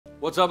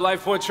What's up,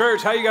 Life Point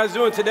Church? How you guys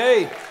doing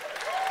today?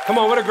 Come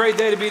on, what a great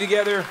day to be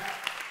together.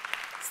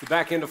 It's the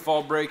back end of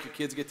fall break. Your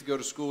kids get to go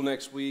to school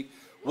next week.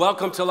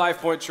 Welcome to Life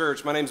Point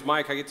Church. My name's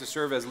Mike. I get to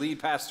serve as lead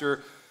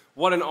pastor.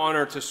 What an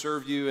honor to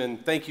serve you,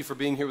 and thank you for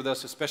being here with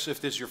us, especially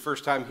if this is your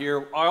first time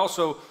here.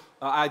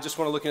 I just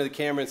want to look into the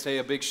camera and say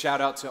a big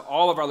shout out to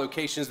all of our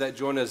locations that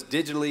join us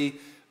digitally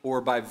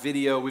or by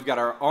video. We've got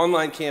our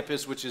online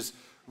campus, which is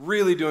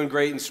really doing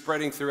great and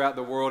spreading throughout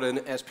the world. And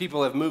as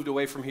people have moved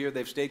away from here,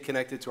 they've stayed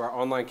connected to our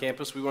online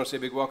campus. We want to say a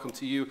big welcome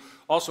to you.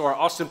 Also, our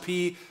Austin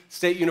Peay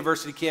State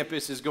University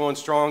campus is going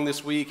strong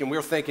this week, and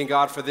we're thanking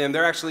God for them.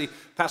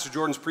 Pastor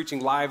Jordan's preaching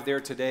live there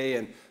today,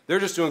 and they're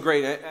just doing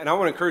great. And I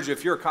want to encourage you,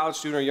 if you're a college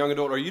student or a young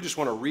adult, or you just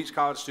want to reach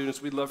college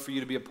students, we'd love for you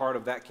to be a part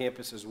of that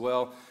campus as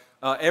well.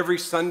 Every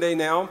Sunday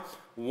now,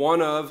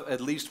 at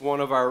least one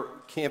of our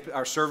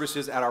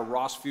services at our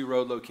Rossview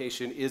Road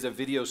location is a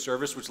video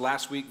service, which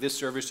last week, this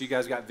service, you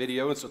guys got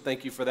video, and so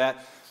thank you for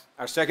that.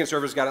 Our second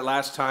service got it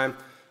last time.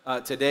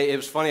 Today, it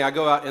was funny, I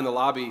go out in the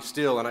lobby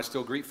still, and I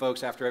still greet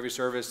folks after every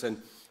service,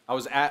 and I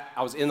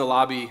was in the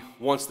lobby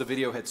once the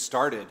video had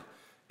started,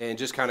 and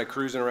just kind of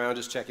cruising around,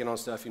 just checking on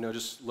stuff,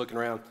 just looking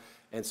around,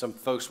 and some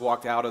folks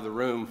walked out of the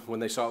room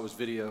when they saw it was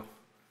video,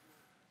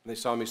 and they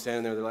saw me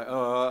standing there, they're like,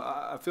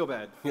 oh, I feel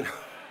bad,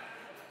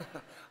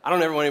 I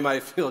don't ever want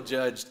anybody to feel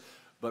judged,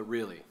 but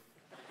really.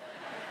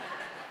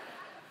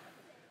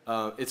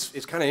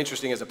 It's kind of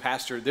interesting as a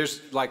pastor.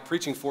 There's like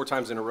preaching 4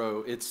 times in a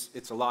row.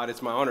 It's a lot.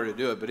 It's my honor to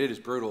do it, but it is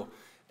brutal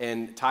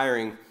and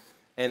tiring.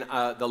 And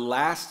the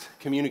last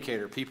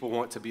communicator people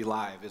want to be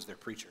live is their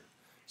preacher.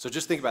 So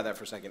just think about that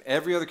for a second.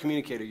 Every other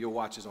communicator you'll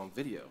watch is on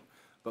video,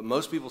 but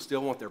most people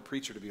still want their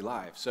preacher to be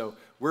live. So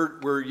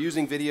we're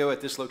using video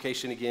at this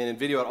location again and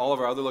video at all of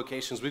our other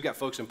locations. We've got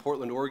folks in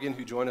Portland, Oregon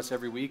who join us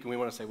every week, and we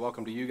want to say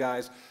welcome to you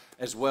guys,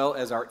 as well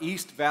as our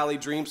East Valley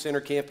Dream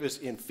Center campus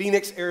in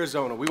Phoenix,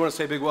 Arizona. We want to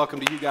say a big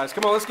welcome to you guys.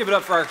 Come on, let's give it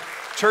up for our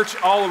church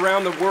all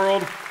around the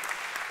world.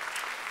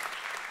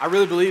 I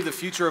really believe the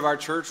future of our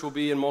church will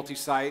be in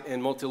multi-site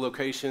and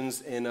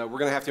multi-locations, and we're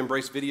going to have to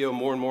embrace video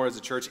more and more as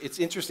a church. It's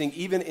interesting,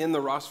 even in the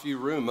Rossview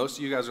room, most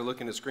of you guys are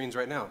looking at screens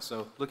right now,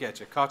 so look at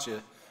you, caught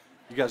you.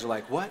 You guys are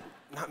like, what?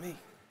 Not me.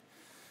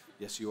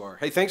 Yes, you are.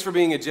 Hey, thanks for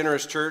being a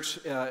generous church.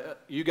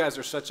 You guys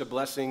are such a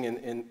blessing,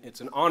 and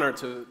it's an honor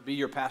to be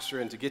your pastor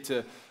and to get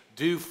to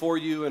do for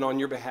you and on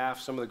your behalf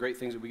some of the great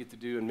things that we get to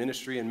do in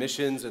ministry and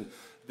missions. And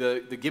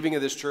the giving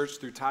of this church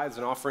through tithes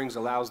and offerings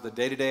allows the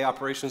day-to-day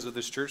operations of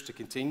this church to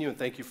continue, and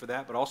thank you for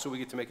that. But also we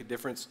get to make a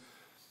difference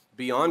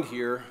beyond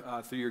here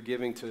through your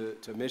giving to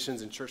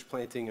missions and church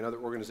planting and other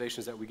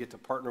organizations that we get to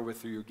partner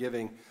with through your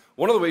giving.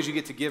 One of the ways you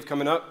get to give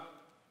coming up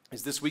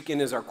is this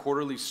weekend is our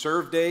quarterly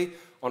Serve Day.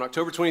 On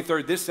October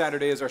 23rd, this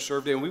Saturday is our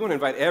Serve Day, and we want to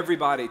invite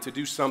everybody to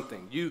do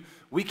something.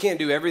 We can't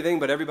do everything,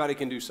 but everybody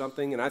can do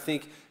something, and I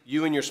think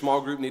you and your small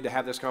group need to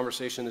have this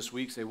conversation this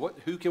week. Say,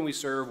 who can we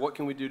serve? What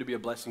can we do to be a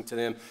blessing to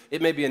them?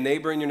 It may be a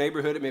neighbor in your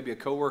neighborhood. It may be a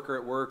coworker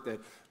at work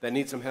that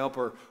needs some help,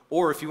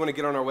 or if you want to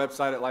get on our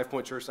website at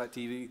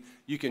lifepointchurch.tv,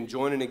 you can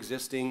join an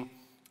existing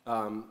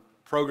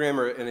program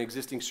or an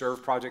existing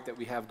serve project that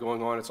we have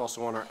going on. It's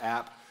also on our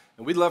app.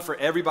 And we'd love for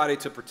everybody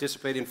to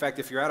participate. In fact,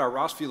 if you're at our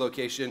Rossview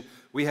location,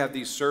 we have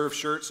these serve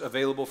shirts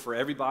available for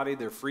everybody.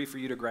 They're free for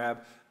you to grab.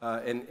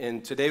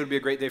 And today would be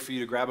a great day for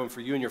you to grab them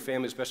for you and your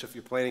family, especially if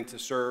you're planning to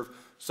serve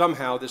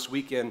somehow this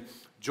weekend.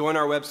 Join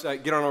our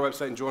website, get on our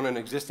website and join an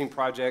existing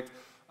project.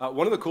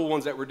 One of the cool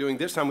ones that we're doing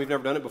this time, we've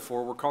never done it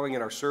before, we're calling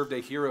it our Serve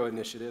Day Hero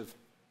Initiative.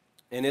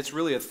 And it's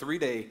really a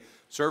 3-day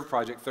serve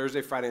project,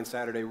 Thursday, Friday, and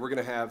Saturday. We're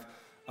going to have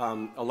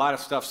a lot of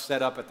stuff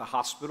set up at the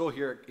hospital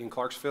here in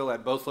Clarksville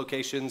at both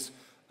locations.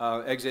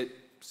 Exit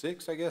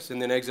 6, I guess,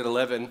 and then exit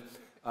 11.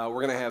 We're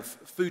going to have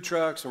food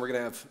trucks, and we're going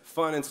to have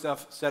fun and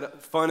stuff set up,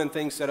 fun and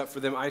things set up for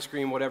them, ice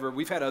cream, whatever.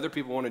 We've had other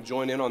people want to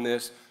join in on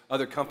this,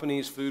 other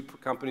companies,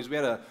 food companies. We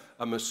had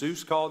a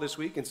masseuse call this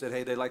week and said,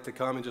 hey, they'd like to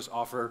come and just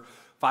offer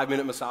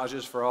 5-minute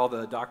massages for all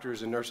the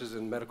doctors and nurses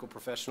and medical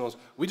professionals.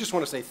 We just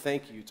want to say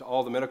thank you to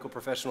all the medical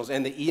professionals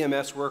and the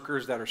EMS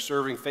workers that are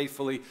serving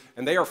faithfully,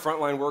 and they are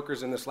frontline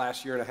workers in this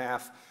last year and a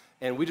half,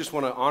 and we just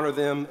want to honor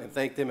them and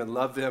thank them and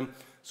love them.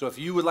 So if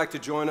you would like to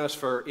join us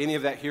for any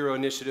of that Hero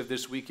Initiative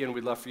this weekend,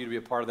 we'd love for you to be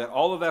a part of that.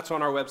 All of that's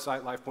on our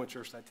website,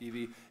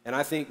 lifepointchurch.tv. And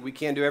I think we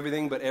can't do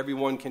everything, but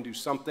everyone can do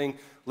something.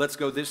 Let's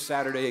go this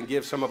Saturday and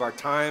give some of our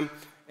time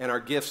and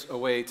our gifts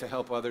away to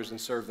help others and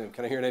serve them.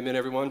 Can I hear an amen,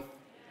 everyone?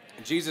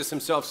 And Jesus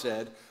himself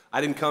said, I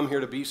didn't come here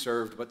to be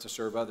served, but to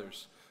serve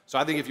others. So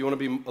I think if you want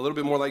to be a little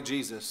bit more like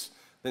Jesus,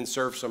 then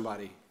serve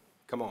somebody.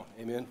 Come on,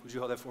 amen. Would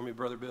you hold that for me,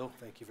 Brother Bill?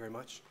 Thank you very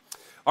much.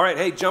 All right,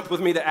 hey, jump with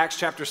me to Acts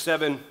chapter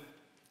 7.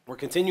 We're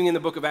continuing in the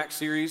Book of Acts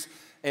series,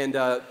 and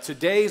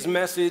today's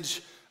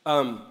message,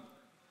 we're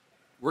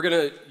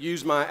going to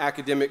use my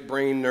academic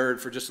brain nerd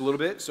for just a little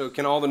bit. So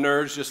can all the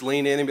nerds just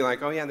lean in and be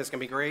like, oh yeah, this is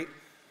going to be great?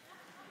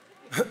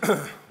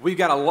 We've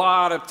got a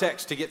lot of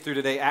text to get through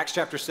today. Acts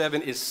chapter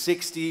 7 is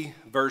 60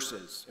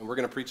 verses, and we're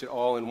going to preach it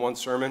all in one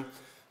sermon.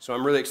 So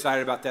I'm really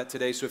excited about that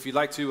today. So if you'd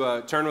like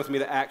to turn with me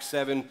to Acts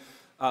 7,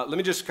 let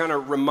me just kind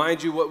of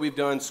remind you what we've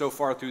done so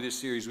far through this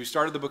series. We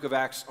started the book of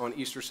Acts on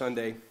Easter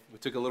Sunday. We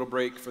took a little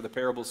break for the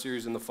parable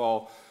series in the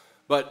fall.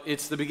 But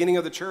it's the beginning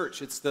of the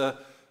church. It's the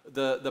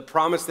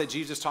promise that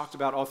Jesus talked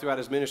about all throughout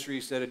his ministry.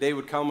 He said a day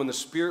would come when the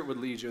Spirit would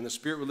lead you and the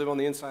Spirit would live on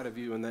the inside of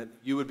you and that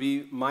you would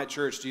be my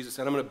church. Jesus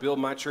said, I'm going to build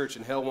my church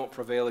and hell won't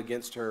prevail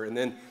against her. And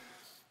then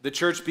the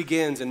church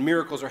begins and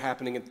miracles are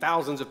happening and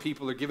thousands of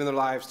people are giving their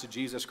lives to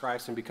Jesus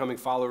Christ and becoming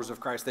followers of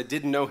Christ that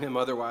didn't know him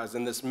otherwise.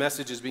 And this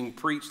message is being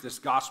preached, this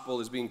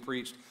gospel is being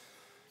preached.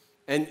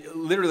 And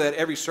literally at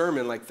every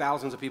sermon, like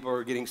thousands of people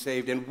are getting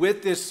saved. And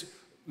with this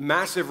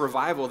massive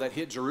revival that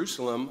hit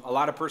Jerusalem, a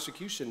lot of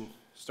persecution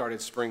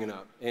started springing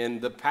up.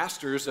 And the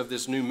pastors of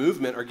this new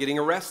movement are getting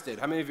arrested.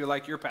 How many of you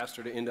like your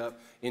pastor to end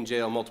up in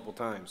jail multiple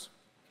times?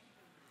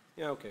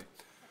 Yeah, okay.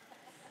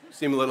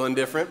 Seem a little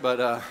indifferent, but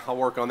I'll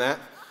work on that.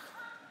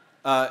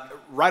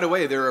 Right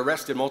away, they're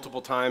arrested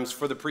multiple times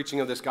for the preaching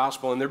of this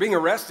gospel, and they're being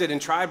arrested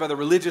and tried by the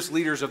religious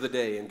leaders of the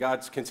day, and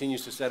God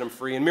continues to set them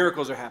free, and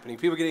miracles are happening.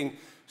 People are getting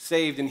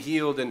saved and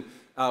healed, and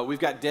we've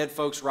got dead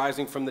folks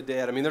rising from the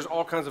dead. I mean, there's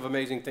all kinds of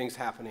amazing things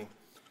happening.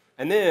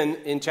 And then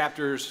in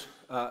chapter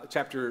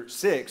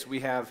 6, we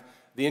have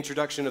the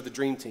introduction of the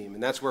Dream Team,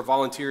 and that's where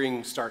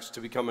volunteering starts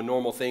to become a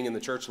normal thing in the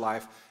church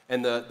life,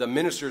 and the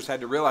ministers had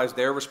to realize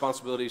their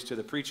responsibilities to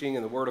the preaching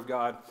and the Word of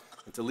God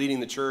and to leading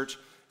the church.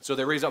 So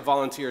they raise up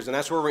volunteers, and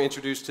that's where we're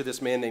introduced to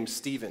this man named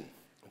Stephen.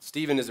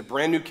 Stephen is a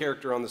brand new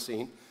character on the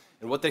scene,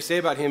 and what they say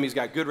about him, he's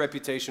got good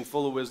reputation,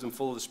 full of wisdom,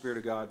 full of the Spirit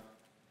of God.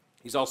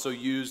 He's also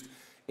used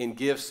in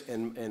gifts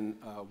and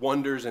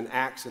wonders and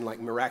acts and like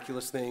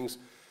miraculous things.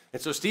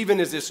 And so Stephen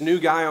is this new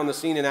guy on the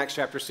scene in Acts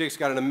chapter 6,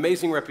 got an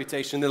amazing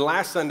reputation. Then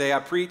last Sunday I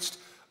preached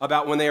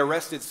about when they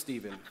arrested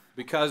Stephen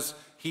because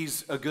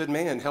he's a good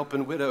man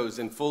helping widows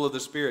and full of the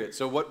Spirit.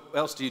 So what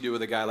else do you do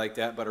with a guy like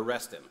that but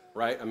arrest him,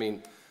 right? I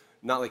mean,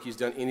 not like he's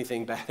done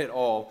anything bad at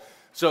all.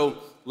 So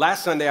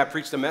last Sunday, I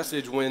preached a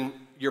message when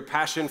your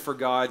passion for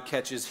God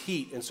catches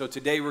heat. And so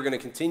today we're going to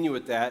continue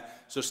with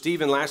that. So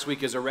Stephen last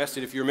week is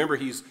arrested. If you remember,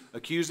 he's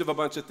accused of a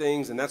bunch of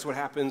things, and that's what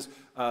happens.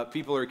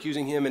 People are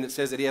accusing him, and it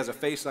says that he has a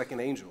face like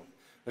an angel.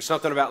 There's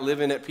something about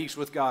living at peace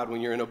with God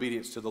when you're in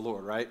obedience to the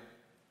Lord, right?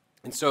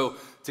 And so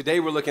today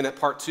we're looking at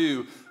part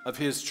 2 of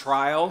his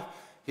trial,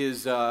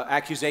 his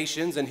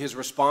accusations and his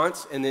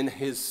response, and then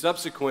his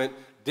subsequent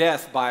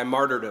death by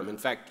martyrdom. In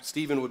fact,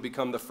 Stephen would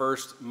become the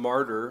first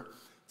martyr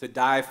to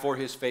die for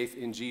his faith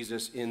in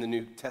Jesus in the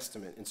New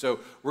Testament. And so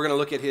we're going to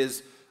look at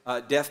his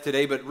death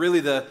today, but really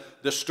the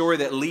story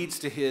that leads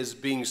to his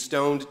being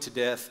stoned to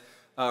death.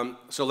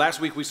 So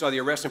last week we saw the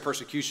arrest and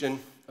persecution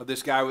of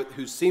this guy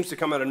who seems to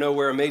come out of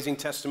nowhere, amazing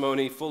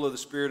testimony, full of the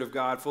Spirit of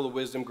God, full of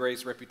wisdom,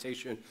 grace,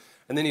 reputation,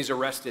 and then he's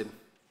arrested.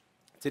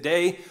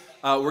 Today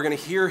we're going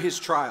to hear his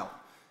trial.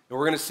 And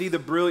we're going to see the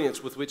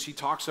brilliance with which he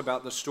talks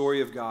about the story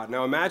of God.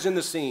 Now imagine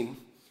the scene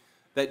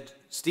that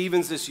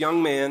Stephen's this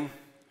young man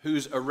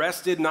who's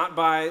arrested not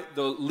by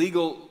the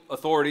legal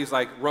authorities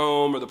like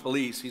Rome or the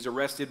police. He's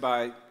arrested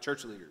by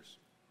church leaders.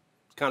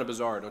 It's kind of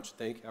bizarre, don't you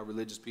think, how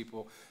religious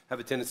people have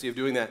a tendency of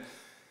doing that.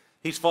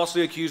 He's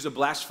falsely accused of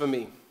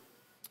blasphemy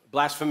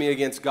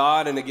against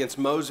God and against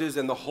Moses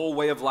and the whole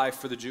way of life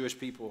for the Jewish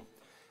people.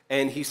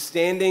 And he's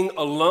standing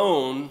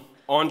alone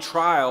on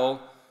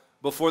trial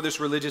before this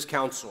religious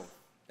council.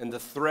 And the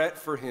threat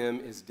for him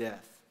is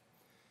death.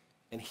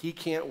 And he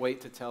can't wait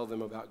to tell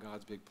them about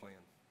God's big plan.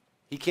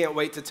 He can't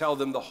wait to tell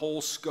them the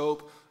whole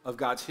scope of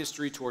God's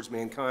history towards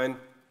mankind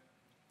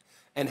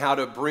and how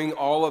to bring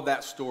all of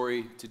that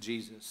story to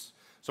Jesus.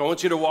 So I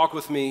want you to walk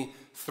with me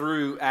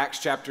through Acts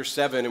chapter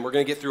 7, and we're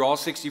going to get through all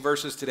 60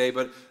 verses today,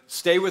 but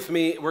stay with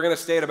me. We're going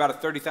to stay at about a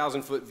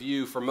 30,000-foot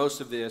view for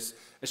most of this,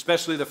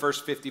 especially the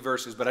first 50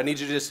 verses, but I need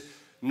you to just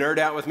nerd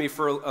out with me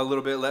for a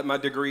little bit. Let my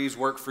degrees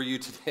work for you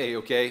today,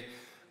 okay?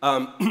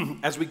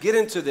 As we get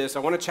into this, I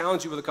want to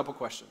challenge you with a couple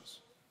questions.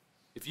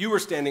 If you were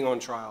standing on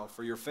trial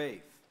for your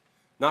faith,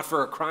 not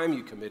for a crime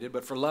you committed,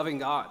 but for loving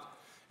God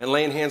and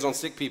laying hands on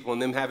sick people and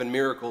them having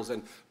miracles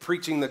and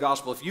preaching the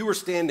gospel, if you were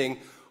standing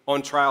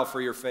on trial for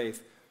your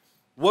faith,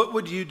 what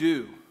would you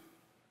do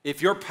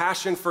if your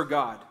passion for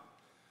God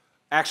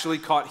actually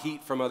caught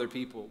heat from other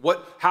people?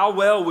 How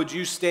well would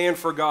you stand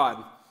for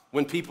God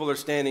when people are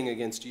standing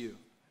against you?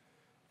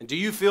 And do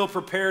you feel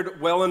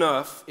prepared well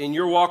enough in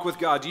your walk with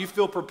God? Do you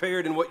feel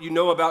prepared in what you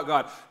know about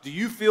God? Do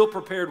you feel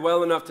prepared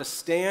well enough to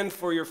stand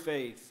for your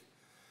faith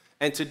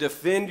and to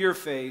defend your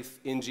faith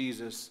in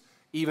Jesus,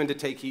 even to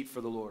take heat for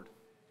the Lord?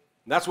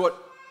 And that's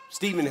what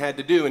Stephen had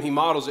to do, and he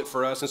models it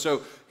for us. And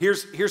so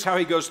here's how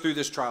he goes through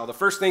this trial. The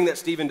first thing that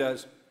Stephen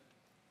does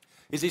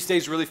is he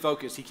stays really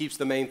focused. He keeps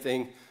the main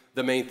thing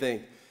the main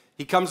thing.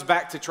 He comes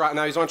back to trial.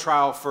 Now he's on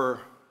trial for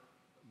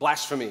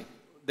blasphemy.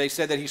 They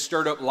said that he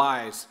stirred up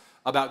lies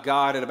about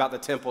God and about the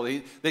temple.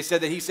 They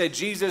said that he said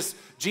Jesus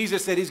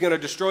said he's going to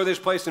destroy this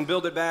place and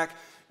build it back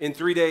in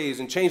 3 days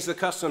and change the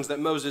customs that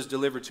Moses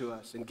delivered to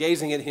us. And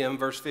gazing at him,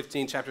 verse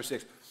 15, chapter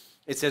 6,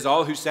 it says,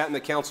 all who sat in the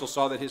council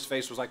saw that his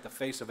face was like the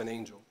face of an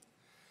angel.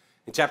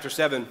 In chapter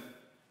 7,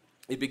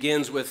 it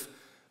begins with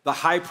the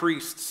high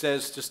priest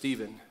says to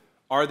Stephen,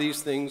 are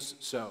these things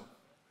so?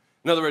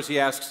 In other words, he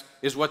asks,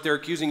 is what they're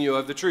accusing you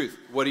of the truth?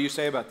 What do you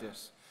say about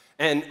this?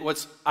 And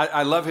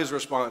I love his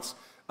response.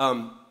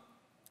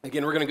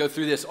 Again, we're going to go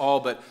through this all,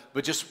 but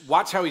just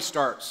watch how he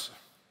starts.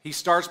 He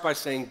starts by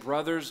saying,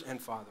 brothers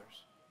and fathers,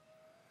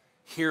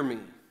 hear me.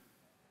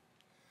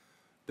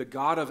 The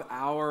God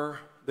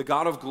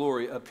of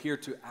glory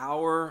appeared to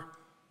our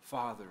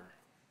father,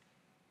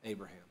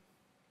 Abraham.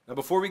 Now,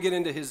 before we get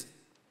into his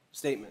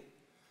statement,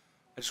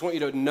 I just want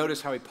you to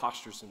notice how he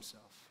postures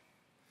himself.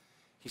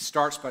 He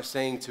starts by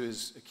saying to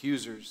his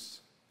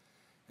accusers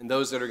and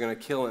those that are going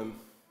to kill him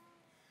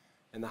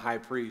and the high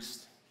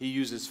priest, he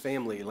uses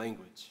family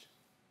language.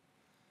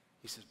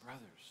 He says, brothers,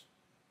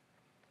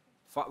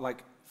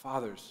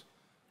 fathers,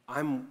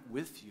 I'm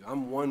with you.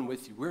 I'm one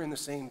with you. We're in the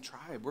same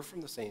tribe. We're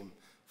from the same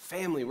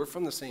family. We're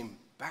from the same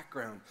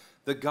background.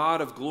 The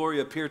God of glory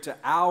appeared to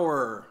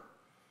our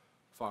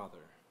Father.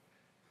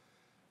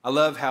 I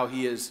love how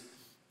he is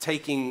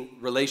taking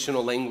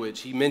relational language.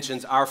 He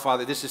mentions our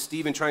Father. This is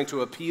Stephen trying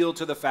to appeal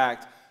to the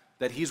fact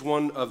that he's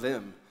one of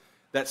them,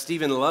 that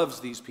Stephen loves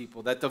these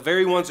people, that the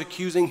very ones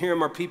accusing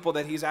him are people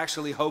that he's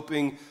actually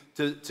hoping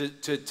to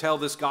tell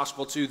this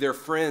gospel to. Their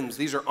friends.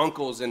 These are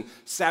uncles and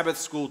Sabbath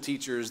school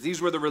teachers.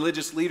 These were the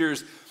religious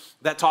leaders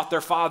that taught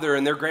their father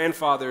and their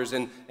grandfathers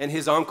and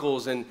his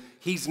uncles. And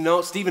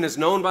Stephen is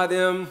known by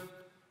them,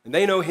 and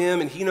they know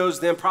him, and he knows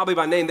them probably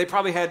by name. They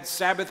probably had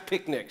Sabbath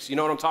picnics. You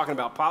know what I'm talking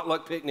about,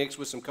 potluck picnics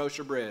with some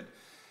kosher bread.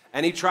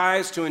 And he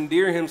tries to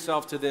endear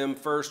himself to them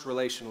first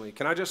relationally.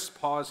 Can I just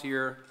pause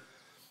here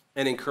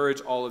and encourage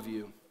all of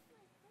you?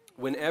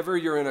 Whenever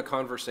you're in a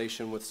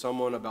conversation with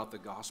someone about the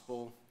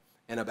gospel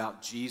and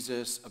about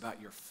Jesus,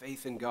 about your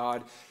faith in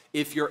God,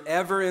 if you're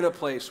ever in a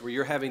place where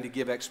you're having to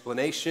give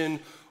explanation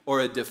or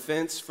a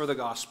defense for the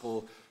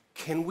gospel,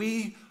 can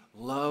we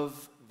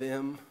love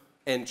them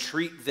and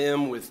treat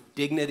them with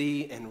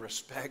dignity and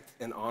respect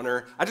and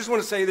honor? I just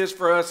want to say this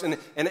for us, and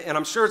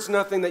I'm sure it's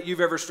nothing that you've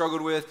ever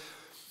struggled with,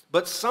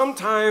 but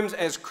sometimes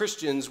as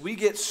Christians, we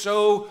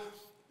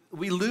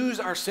lose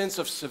our sense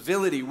of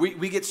civility.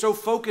 We get so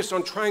focused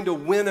on trying to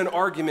win an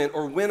argument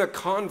or win a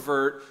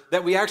convert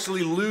that we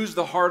actually lose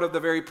the heart of the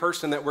very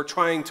person that we're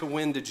trying to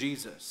win to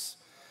Jesus.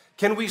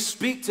 Can we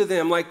speak to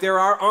them like they're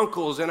our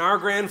uncles and our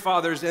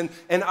grandfathers and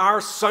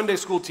our Sunday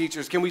school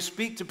teachers? Can we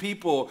speak to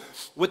people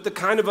with the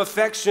kind of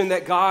affection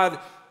that God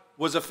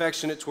was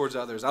affectionate towards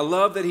others? I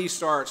love that he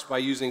starts by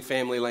using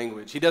family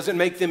language. He doesn't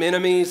make them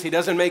enemies. He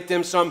doesn't make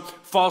them some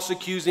false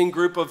accusing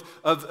group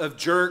of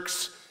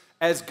jerks.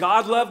 As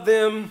God loved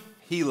them,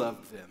 he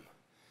loved them.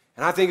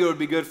 And I think it would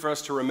be good for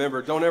us to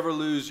remember, don't ever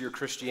lose your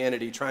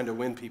Christianity trying to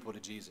win people to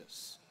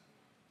Jesus.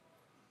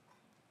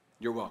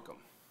 You're welcome.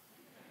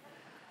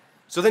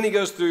 So then he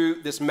goes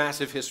through this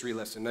massive history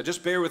lesson. Now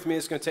just bear with me.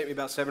 It's going to take me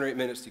about 7 or 8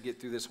 minutes to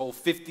get through this whole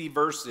 50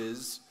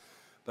 verses,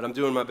 but I'm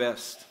doing my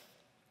best.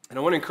 And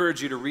I want to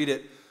encourage you to read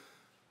it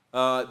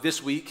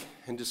this week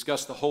and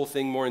discuss the whole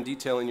thing more in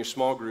detail in your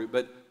small group.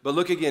 But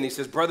look again. He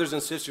says, brothers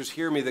and sisters,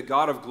 hear me. The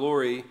God of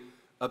glory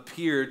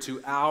appeared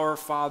to our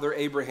father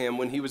Abraham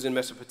when he was in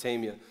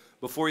Mesopotamia,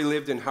 before he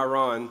lived in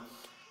Haran,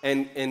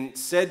 and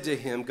said to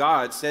him,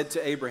 God said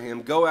to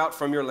Abraham, go out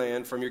from your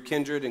land, from your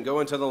kindred, and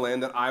go into the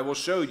land that I will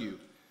show you.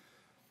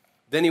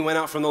 Then he went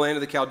out from the land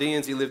of the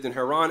Chaldeans. He lived in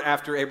Haran.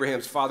 After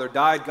Abraham's father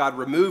died, God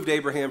removed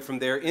Abraham from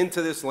there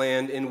into this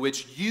land in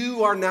which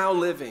you are now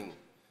living.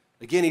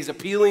 Again, he's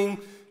appealing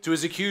to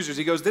his accusers.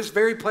 He goes, this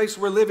very place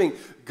we're living,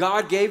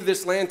 God gave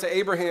this land to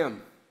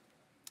Abraham,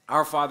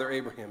 our father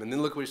Abraham. And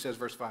then look what he says,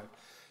 verse 5.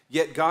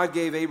 Yet God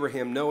gave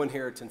Abraham no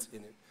inheritance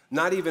in it,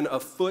 not even a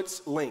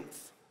foot's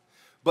length.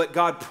 But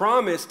God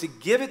promised to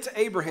give it to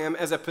Abraham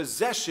as a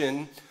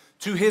possession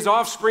to his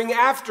offspring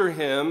after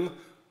him,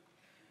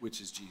 which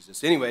is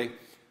Jesus. Anyway,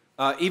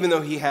 even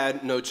though he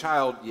had no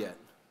child yet.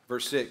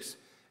 Verse 6.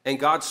 And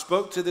God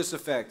spoke to this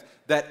effect,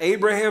 that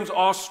Abraham's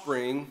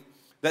offspring,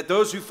 that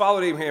those who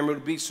followed Abraham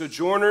would be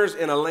sojourners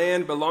in a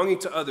land belonging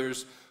to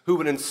others who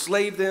would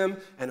enslave them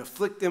and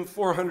afflict them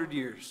 400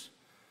 years.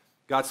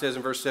 God says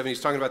in verse 7, he's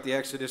talking about the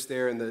Exodus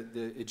there and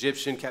the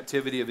Egyptian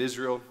captivity of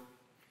Israel.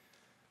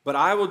 But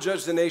I will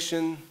judge the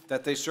nation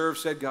that they serve,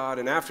 said God,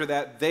 and after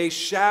that they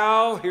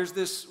shall, here's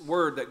this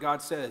word that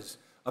God says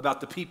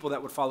about the people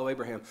that would follow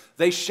Abraham.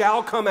 They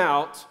shall come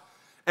out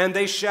and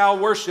they shall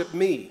worship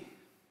me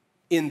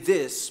in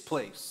this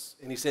place.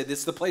 And he said,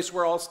 it's the place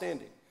we're all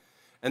standing.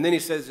 And then he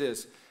says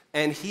this,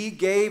 and he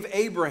gave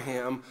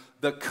Abraham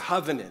the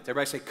covenant.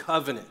 Everybody say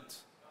covenant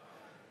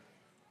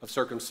of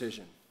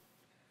circumcision.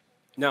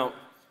 Now,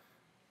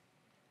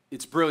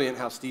 it's brilliant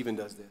how Stephen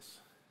does this.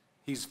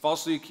 He's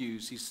falsely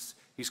accused.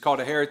 He's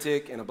called a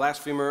heretic and a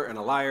blasphemer and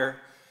a liar.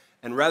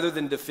 And rather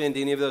than defend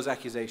any of those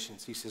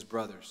accusations, he says,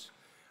 brothers,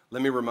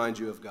 let me remind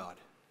you of God.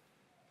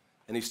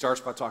 And he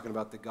starts by talking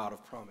about the God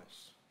of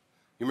promise.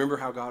 You remember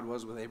how God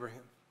was with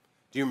Abraham?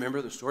 Do you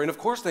remember the story? And of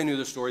course they knew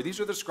the story. These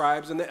are the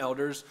scribes and the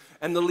elders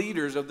and the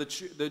leaders of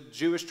the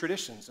Jewish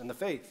traditions and the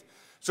faith.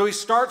 So he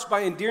starts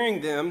by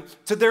endearing them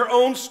to their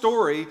own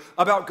story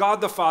about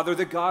God the Father,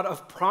 the God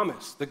of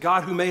promise, the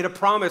God who made a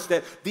promise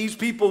that these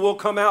people will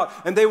come out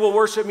and they will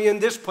worship me in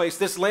this place,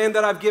 this land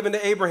that I've given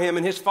to Abraham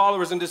and his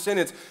followers and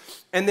descendants.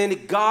 And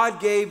then God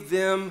gave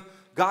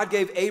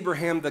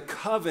Abraham the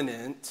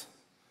covenant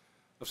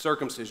of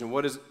circumcision.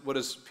 What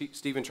is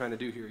Stephen trying to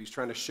do here? He's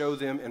trying to show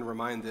them and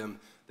remind them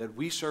that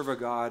we serve a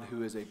God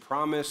who is a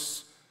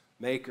promise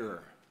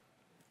maker.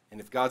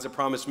 And if God's a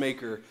promise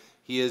maker,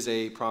 he is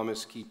a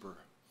promise keeper.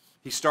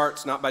 He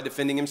starts not by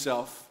defending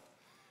himself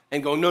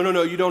and going,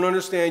 no, you don't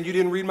understand. You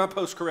didn't read my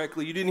post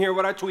correctly. You didn't hear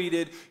what I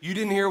tweeted. You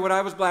didn't hear what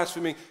I was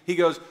blaspheming. He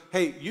goes,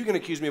 hey, you can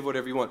accuse me of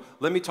whatever you want.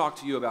 Let me talk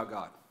to you about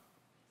God.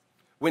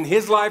 When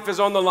his life is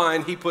on the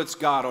line, he puts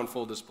God on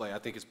full display. I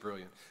think it's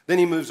brilliant. Then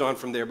he moves on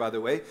from there, by the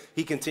way.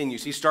 He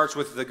continues. He starts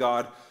with the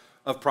God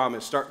of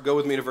promise. Go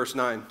with me to verse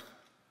 9.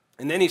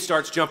 And then he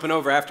starts jumping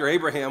over. After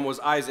Abraham was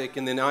Isaac,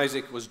 and then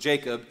Isaac was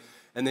Jacob,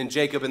 and then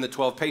Jacob and the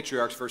 12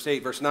 patriarchs, verse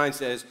 8. Verse 9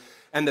 says,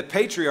 and the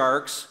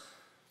patriarchs,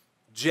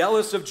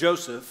 jealous of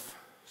Joseph,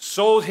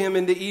 sold him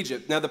into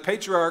Egypt. Now the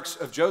patriarchs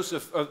of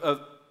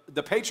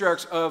the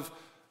patriarchs of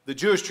the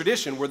Jewish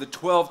tradition were the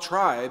 12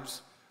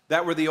 tribes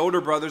that were the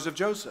older brothers of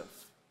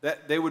Joseph,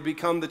 that they would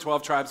become the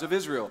 12 tribes of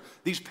Israel.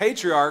 These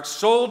patriarchs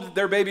sold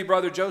their baby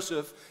brother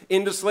Joseph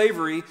into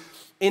slavery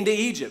into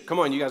Egypt. Come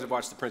on, you guys have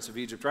watched The Prince of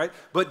Egypt, right?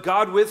 But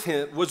God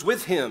was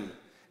with him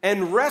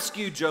and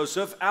rescued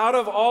Joseph out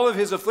of all of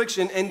his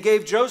affliction and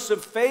gave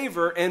Joseph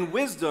favor and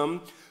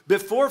wisdom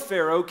before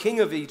Pharaoh,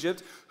 king of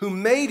Egypt, who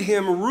made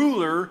him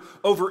ruler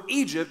over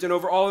Egypt and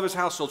over all of his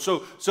household.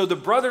 So the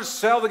brothers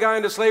sell the guy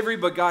into slavery,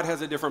 but God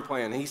has a different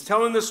plan. And he's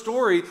telling this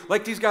story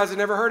like these guys had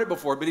never heard it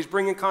before, but he's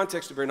bringing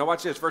context to bear. Now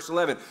watch this, verse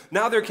 11.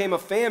 Now there came a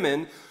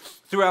famine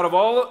throughout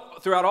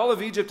all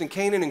of Egypt and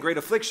Canaan and great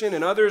affliction,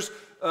 and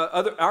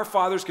our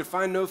fathers could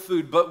find no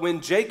food. But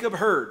when Jacob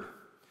heard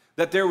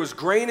that there was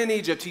grain in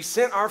Egypt, he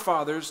sent our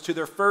fathers to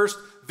their first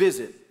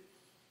visit.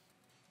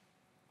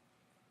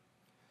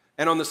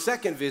 And on the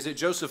second visit,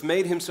 Joseph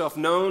made himself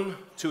known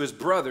to his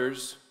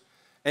brothers,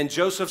 and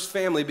Joseph's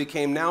family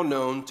became now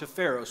known to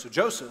Pharaoh. So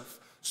Joseph,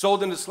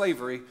 sold into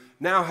slavery,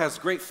 now has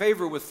great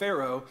favor with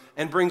Pharaoh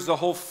and brings the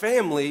whole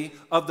family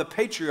of the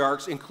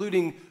patriarchs,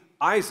 including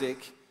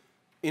Isaac,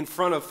 in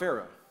front of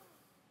Pharaoh.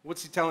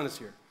 What's he telling us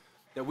here?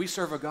 That we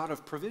serve a God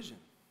of provision.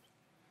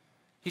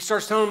 He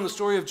starts telling them the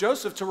story of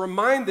Joseph to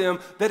remind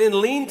them that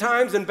in lean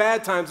times and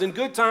bad times, in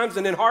good times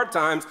and in hard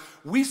times,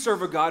 we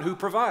serve a God who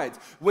provides.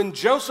 When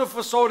Joseph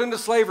was sold into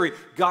slavery,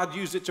 God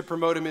used it to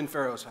promote him in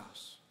Pharaoh's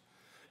house.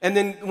 And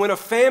then when a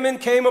famine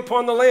came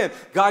upon the land,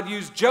 God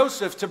used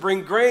Joseph to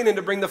bring grain and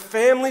to bring the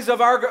families of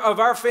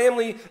our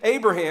family,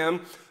 Abraham,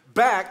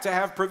 back to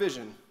have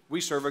provision. We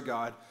serve a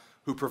God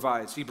who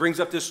provides. He brings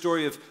up this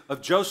story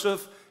of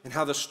Joseph and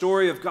how the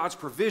story of God's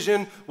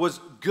provision was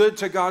good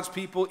to God's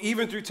people,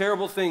 even through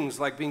terrible things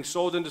like being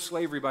sold into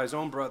slavery by his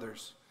own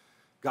brothers.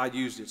 God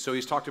used it. So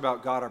he's talked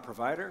about God our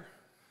provider,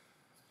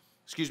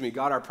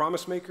 God our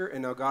promise maker,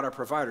 and now God our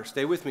provider.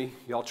 Stay with me.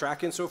 Y'all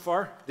tracking so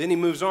far? Then he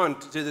moves on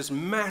to this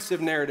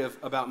massive narrative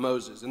about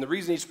Moses. And the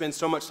reason he spends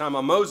so much time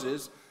on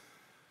Moses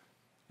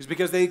is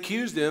because they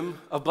accused him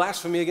of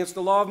blasphemy against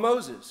the law of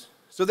Moses.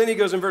 So then he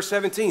goes in verse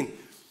 17.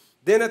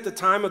 Then at the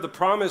time of the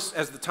promise,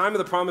 as the time of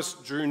the promise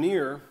drew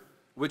near,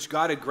 which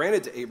God had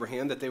granted to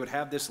Abraham, that they would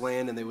have this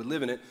land and they would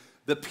live in it,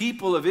 the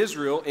people of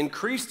Israel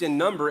increased in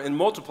number and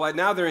multiplied.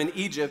 Now they're in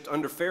Egypt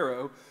under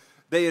Pharaoh.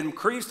 They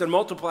increased and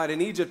multiplied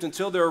in Egypt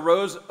until there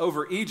arose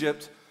over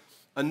Egypt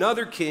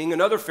another king,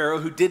 another Pharaoh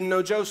who didn't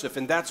know Joseph.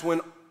 And that's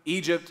when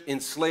Egypt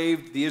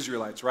enslaved the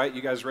Israelites, right?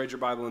 You guys read your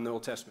Bible in the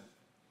Old Testament.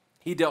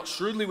 He dealt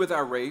shrewdly with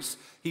our race.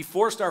 He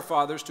forced our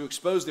fathers to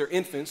expose their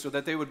infants so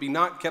that they would be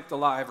not kept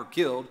alive or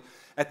killed.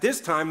 At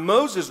this time,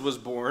 Moses was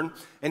born,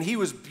 and he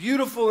was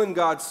beautiful in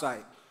God's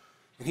sight.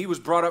 And he was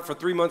brought up for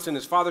 3 months in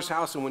his father's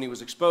house, and when he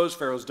was exposed,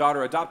 Pharaoh's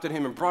daughter adopted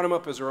him and brought him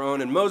up as her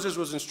own. And Moses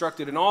was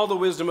instructed in all the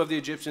wisdom of the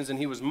Egyptians, and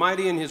he was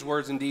mighty in his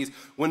words and deeds.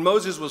 When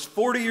Moses was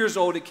 40 years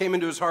old, it came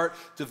into his heart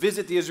to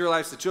visit the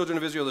Israelites, the children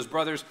of Israel, his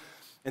brothers.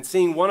 And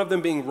seeing one of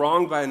them being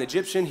wronged by an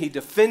Egyptian, he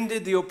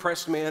defended the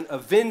oppressed man,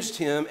 avenged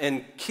him,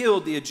 and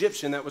killed the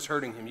Egyptian that was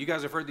hurting him. You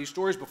guys have heard these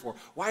stories before.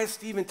 Why is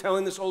Stephen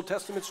telling this Old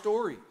Testament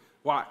story?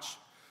 Watch.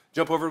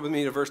 Jump over with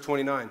me to verse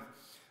 29.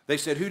 They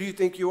said, who do you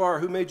think you are?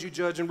 Who made you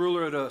judge and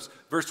ruler of us?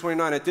 Verse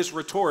 29, at this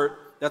retort,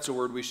 that's a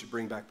word we should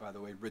bring back, by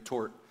the way,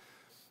 retort.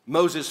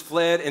 Moses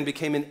fled and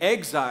became an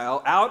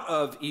exile out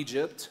of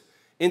Egypt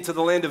into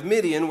the land of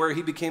Midian, where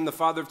he became the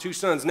father of 2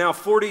 sons. Now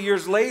 40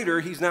 years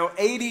later, he's now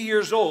 80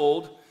 years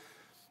old.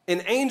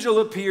 An angel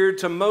appeared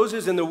to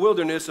Moses in the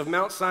wilderness of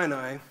Mount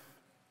Sinai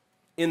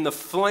in the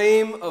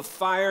flame of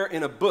fire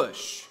in a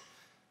bush.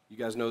 You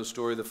guys know the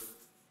story of the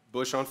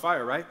bush on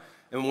fire, right?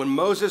 And when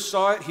Moses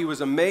saw it, he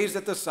was amazed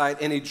at the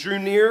sight, and he drew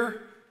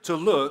near to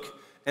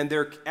look, and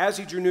there, as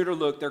he drew near to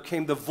look, there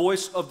came the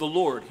voice of the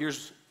Lord.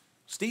 Here's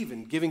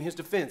Stephen giving his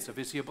defense of,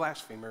 is he a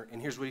blasphemer?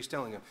 And here's what he's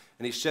telling him.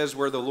 And he says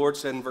where the Lord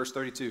said in verse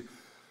 32,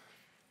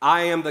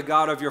 I am the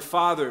God of your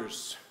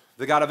fathers,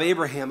 the God of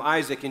Abraham,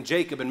 Isaac, and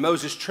Jacob. And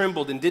Moses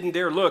trembled and didn't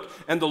dare look.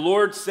 And the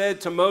Lord said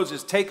to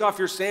Moses, take off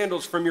your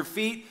sandals from your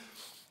feet,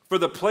 for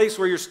the place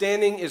where you're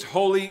standing is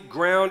holy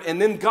ground.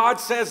 And then God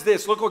says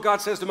this, look what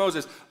God says to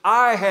Moses.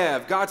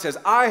 God says,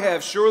 I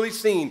have surely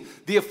seen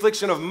the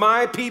affliction of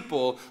my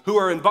people who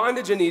are in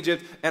bondage in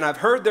Egypt, and I've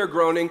heard their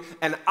groaning,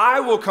 and I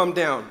will come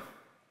down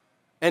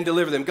and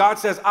deliver them. God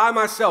says, I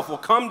myself will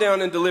come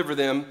down and deliver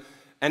them,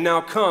 and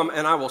now come,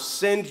 and I will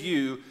send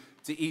you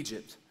to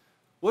Egypt.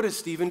 What is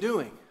Stephen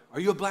doing? Are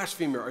you a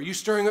blasphemer? Are you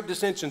stirring up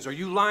dissensions? Are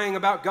you lying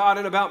about God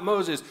and about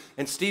Moses?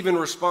 And Stephen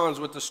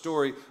responds with the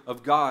story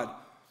of God,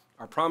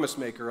 our promise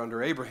maker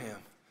under Abraham,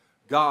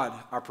 God,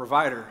 our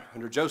provider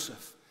under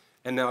Joseph,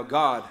 and now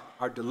God,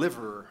 our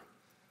deliverer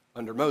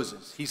under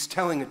Moses. He's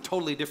telling a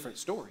totally different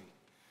story.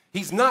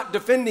 He's not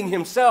defending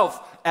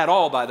himself at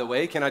all, by the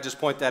way. Can I just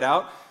point that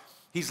out?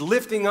 He's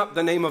lifting up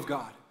the name of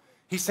God.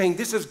 He's saying,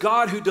 this is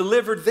God who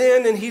delivered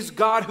then, and he's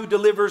God who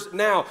delivers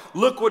now.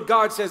 Look what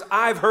God says,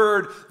 I've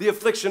heard the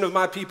affliction of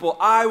my people.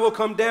 I will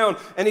come down.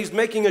 And he's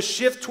making a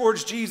shift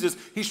towards Jesus.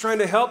 He's trying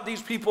to help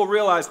these people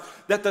realize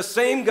that the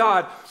same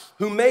God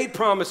who made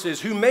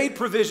promises, who made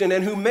provision,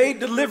 and who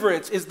made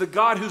deliverance is the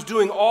God who's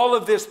doing all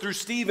of this through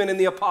Stephen and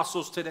the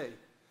apostles today.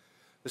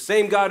 The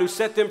same God who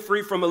set them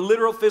free from a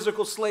literal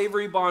physical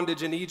slavery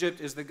bondage in Egypt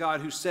is the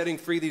God who's setting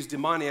free these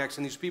demoniacs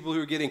and these people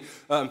who are getting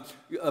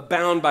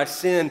bound by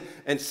sin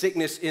and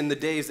sickness in the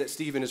days that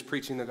Stephen is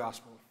preaching the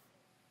gospel.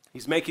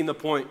 He's making the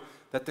point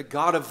that the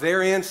God of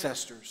their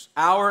ancestors,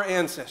 our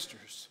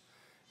ancestors,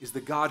 is the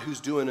God who's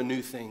doing a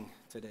new thing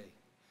today.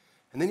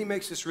 And then he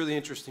makes this really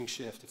interesting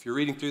shift. If you're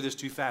reading through this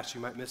too fast,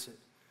 you might miss it.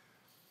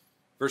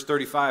 Verse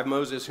 35,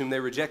 Moses, whom they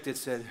rejected,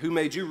 said, who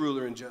made you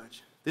ruler and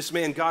judge? This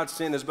man God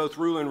sent as both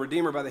ruler and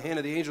redeemer by the hand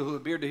of the angel who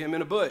appeared to him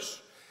in a bush.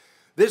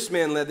 This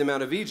man led them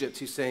out of Egypt,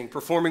 he's saying,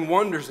 performing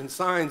wonders and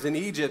signs in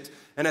Egypt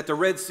and at the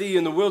Red Sea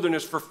in the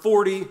wilderness for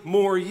 40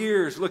 more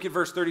years. Look at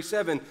verse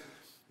 37.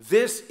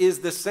 This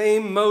is the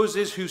same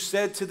Moses who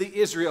said to the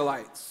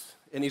Israelites,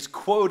 and he's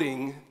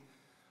quoting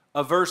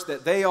a verse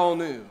that they all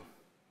knew.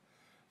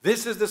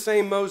 This is the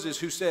same Moses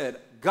who said,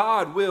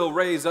 God will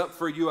raise up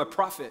for you a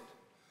prophet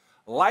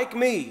like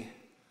me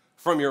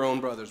from your own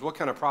brothers. What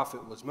kind of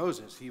prophet was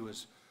Moses? He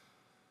was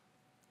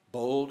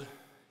bold.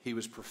 He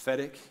was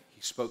prophetic.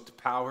 He spoke to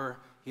power.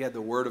 He had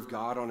the word of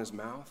God on his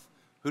mouth.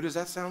 Who does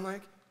that sound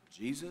like?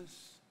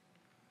 Jesus.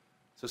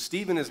 So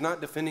Stephen is not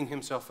defending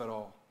himself at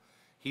all.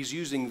 He's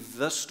using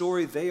the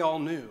story they all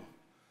knew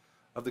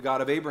of the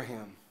God of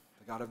Abraham,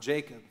 the God of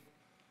Jacob,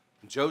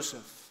 and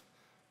Joseph,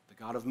 the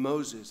God of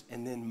Moses,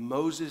 and then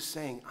Moses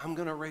saying, I'm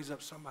going to raise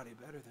up somebody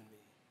better than me.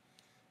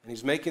 And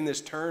he's making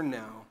this turn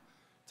now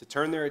to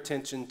turn their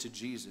attention to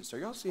Jesus. Are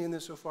y'all seeing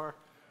this so far?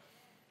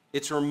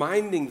 It's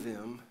reminding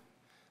them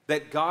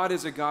that God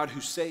is a God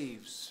who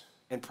saves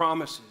and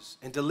promises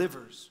and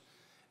delivers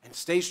and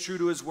stays true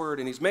to his word.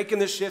 And he's making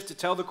this shift to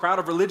tell the crowd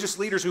of religious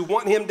leaders who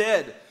want him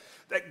dead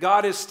that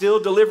God is still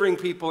delivering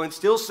people and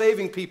still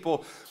saving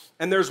people.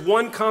 And there's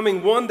one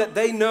coming, one that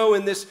they know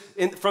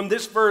from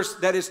this verse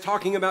that is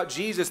talking about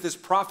Jesus, this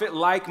prophet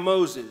like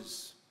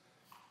Moses.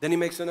 Then he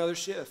makes another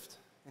shift,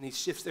 and he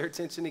shifts their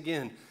attention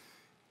again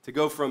to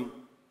go from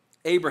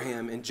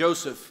Abraham and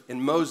Joseph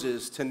and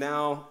Moses to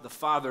now the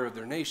father of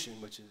their nation,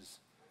 which is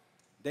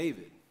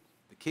David,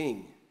 the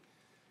king.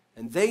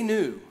 And they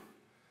knew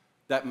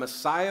that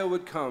Messiah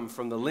would come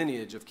from the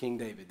lineage of King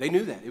David. They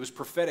knew that. It was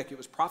prophetic. It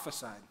was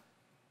prophesied.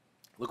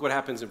 Look what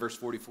happens in verse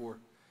 44.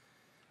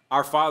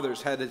 Our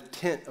fathers had a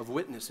tent of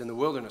witness in the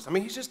wilderness. I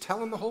mean, he's just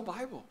telling the whole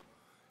Bible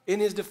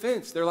in his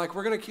defense. They're like,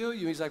 we're going to kill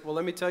you. He's like, well,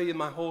 let me tell you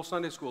my whole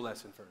Sunday school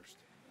lesson first.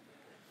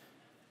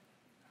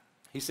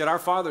 He said, our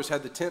fathers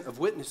had the tent of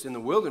witness in the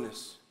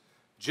wilderness,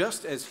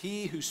 just as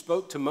he who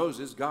spoke to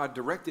Moses, God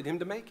directed him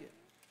to make it,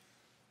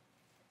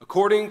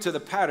 according to the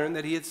pattern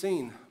that he had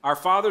seen. Our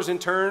fathers, in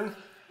turn,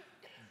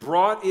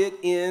 brought it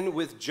in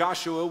with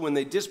Joshua when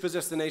they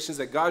dispossessed the nations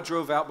that God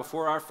drove out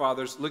before our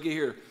fathers. Look at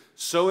here.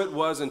 So it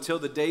was until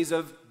the days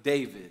of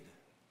David,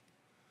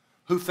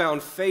 who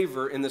found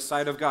favor in the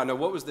sight of God. Now,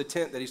 what was the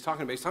tent that he's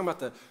talking about? He's talking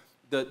about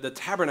the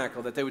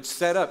tabernacle that they would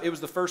set up. It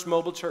was the first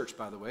mobile church,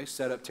 by the way,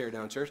 set up, tear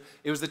down church.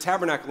 It was the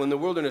tabernacle in the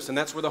wilderness, and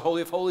that's where the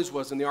Holy of Holies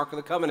was in the Ark of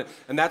the Covenant.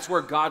 And that's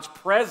where God's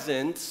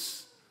presence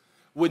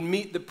would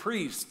meet the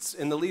priests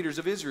and the leaders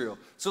of Israel.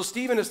 So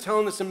Stephen is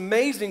telling this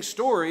amazing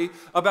story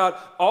about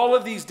all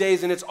of these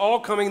days, and it's all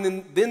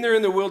coming. Then they're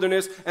in the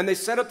wilderness, and they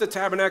set up the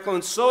tabernacle,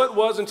 and so it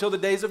was until the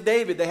days of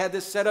David. They had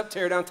this set up,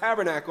 tear down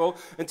tabernacle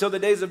until the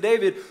days of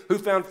David, who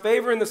found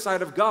favor in the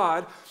sight of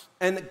God,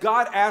 and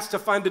God asked to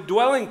find a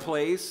dwelling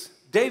place.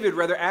 David,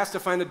 rather, asked to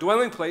find a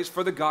dwelling place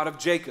for the God of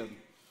Jacob.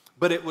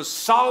 But it was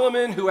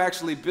Solomon who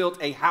actually built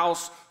a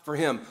house for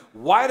him.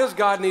 Why does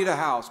God need a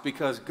house?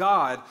 Because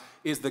God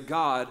is the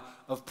God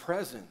of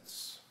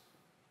presence.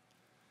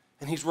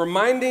 And he's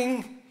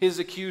reminding his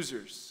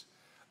accusers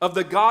of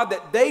the God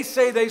that they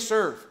say they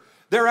serve.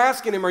 They're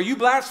asking him, are you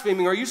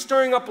blaspheming? Are you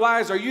stirring up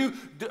lies? Are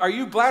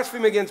you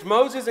blaspheming against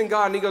Moses and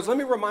God? And he goes, let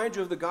me remind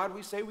you of the God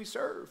we say we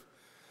serve.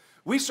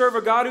 We serve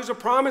a God who's a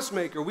promise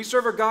maker. We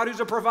serve a God who's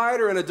a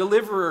provider and a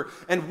deliverer.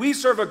 And we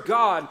serve a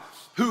God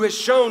who has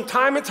shown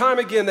time and time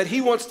again that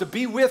he wants to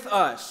be with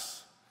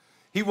us.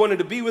 He wanted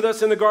to be with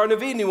us in the Garden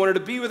of Eden. He wanted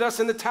to be with us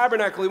in the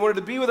tabernacle. He wanted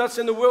to be with us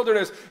in the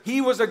wilderness. He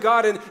was a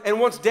God.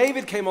 And once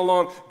David came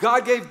along,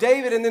 God gave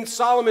David and then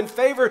Solomon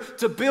favor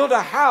to build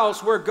a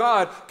house where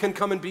God can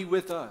come and be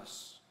with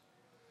us.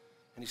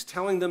 And he's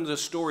telling them the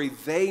story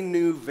they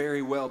knew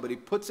very well, but he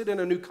puts it in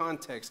a new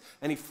context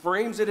and he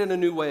frames it in a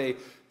new way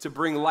to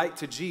bring light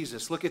to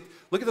Jesus. Look at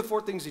the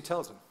 4 things he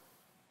tells them.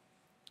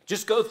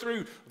 Just go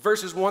through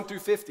verses 1 through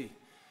 50.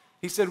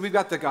 He said, we've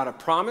got the God of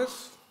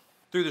promise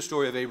through the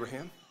story of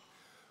Abraham.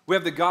 We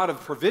have the God of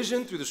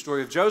provision through the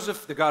story of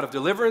Joseph, the God of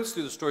deliverance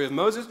through the story of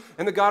Moses,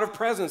 and the God of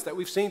presence that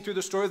we've seen through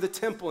the story of the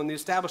temple and the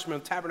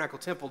establishment of tabernacle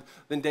temple,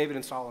 then David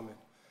and Solomon.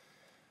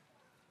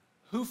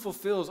 Who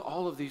fulfills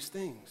all of these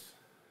things?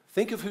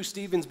 Think of who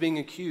Stephen's being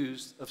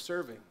accused of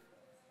serving.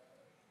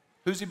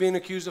 Who's he being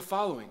accused of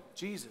following?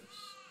 Jesus.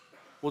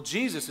 Well,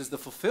 Jesus is the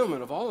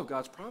fulfillment of all of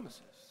God's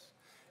promises.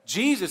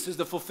 Jesus is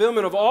the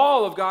fulfillment of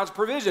all of God's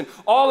provision.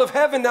 All of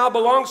heaven now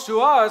belongs to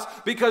us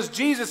because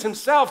Jesus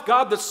himself,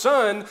 God the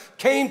Son,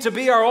 came to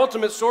be our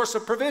ultimate source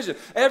of provision.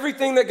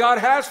 Everything that God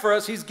has for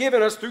us, he's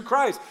given us through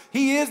Christ.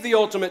 He is the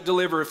ultimate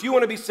deliverer. If you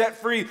want to be set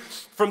free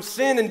from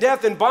sin and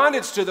death and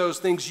bondage to those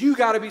things, you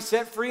got to be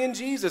set free in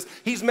Jesus.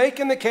 He's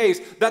making the case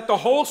that the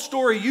whole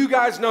story you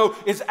guys know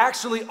is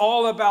actually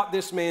all about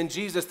this man,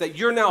 Jesus, that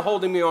you're now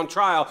holding me on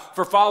trial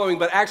for following,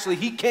 but actually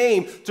he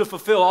came to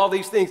fulfill all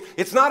these things.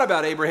 It's not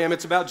about Abraham,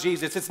 it's about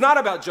Jesus. It's not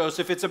about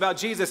Joseph, it's about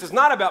Jesus. It's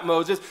not about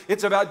Moses,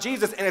 it's about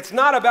Jesus. And it's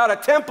not about a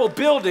temple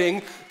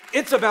building,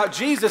 it's about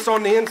Jesus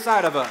on the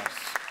inside of us.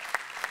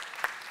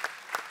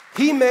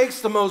 He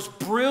makes the most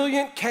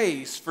brilliant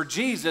case for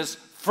Jesus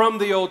from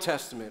the Old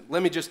Testament.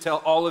 Let me just tell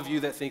all of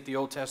you that think the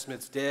Old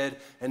Testament's dead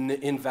and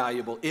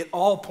invaluable. It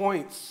all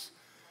points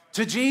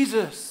to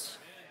Jesus.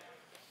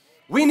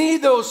 We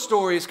need those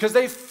stories because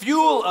they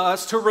fuel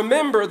us to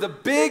remember the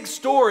big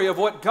story of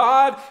what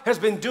God has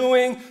been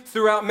doing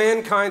throughout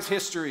mankind's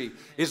history,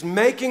 is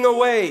making a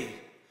way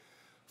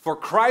for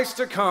Christ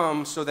to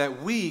come so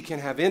that we can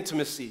have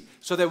intimacy,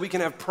 so that we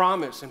can have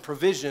promise and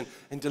provision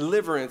and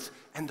deliverance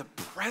and the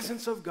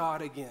presence of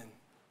God again.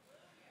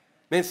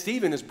 Man,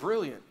 Stephen is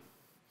brilliant.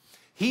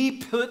 He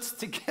puts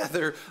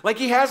together, like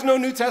he has no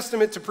New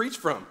Testament to preach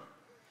from.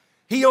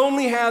 He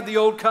only had the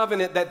old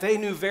covenant that they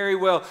knew very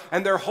well,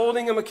 and they're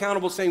holding him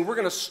accountable, saying, we're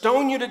going to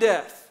stone you to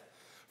death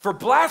for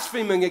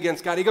blaspheming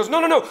against God. He goes,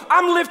 no,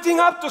 I'm lifting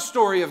up the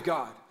story of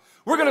God.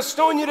 We're going to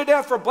stone you to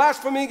death for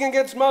blaspheming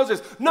against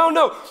Moses.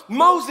 No,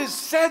 Moses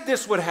said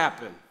this would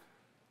happen.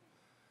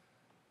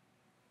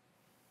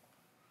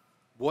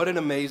 What an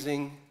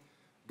amazing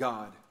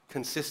God,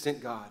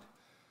 consistent God,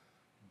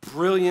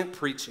 brilliant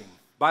preaching.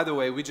 By the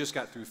way, we just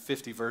got through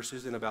 50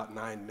 verses in about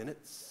 9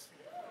 minutes.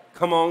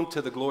 Come on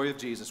to the glory of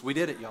Jesus. We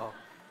did it, y'all.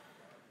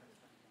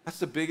 That's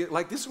the biggest,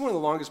 this is one of the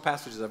longest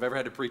passages I've ever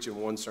had to preach in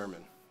one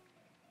sermon.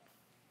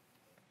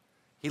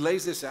 He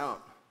lays this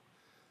out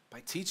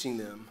by teaching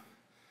them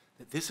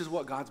that this is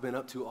what God's been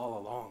up to all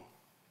along.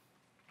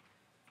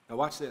 Now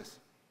watch this.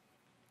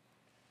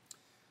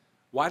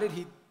 Why did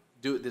he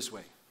do it this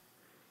way?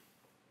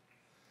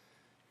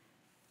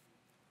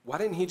 Why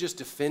didn't he just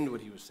defend what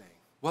he was saying?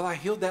 Well, I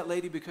healed that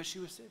lady because she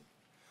was sick.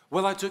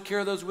 Well, I took care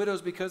of those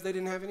widows because they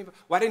didn't have anybody.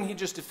 Why didn't he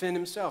just defend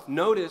himself?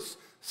 Notice,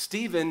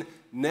 Stephen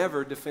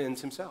never defends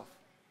himself.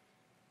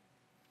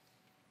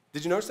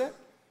 Did you notice that?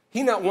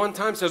 He not one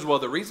time says, well,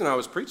 the reason I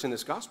was preaching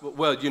this gospel,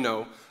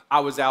 I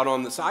was out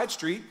on the side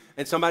street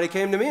and somebody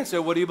came to me and said,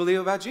 what do you believe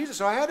about Jesus?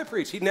 So I had to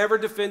preach. He never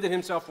defended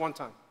himself one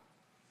time.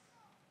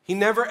 He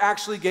never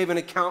actually gave an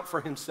account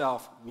for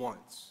himself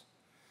once.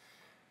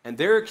 And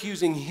they're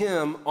accusing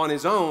him on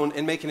his own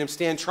and making him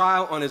stand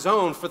trial on his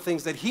own for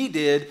things that he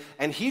did,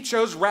 and he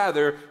chose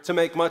rather to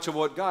make much of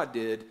what God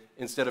did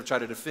instead of try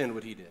to defend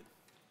what he did.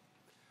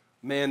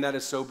 Man, that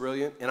is so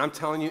brilliant. And I'm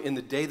telling you, in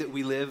the day that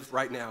we live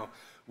right now,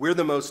 we're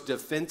the most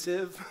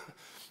defensive,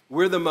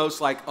 we're the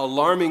most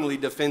alarmingly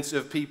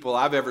defensive people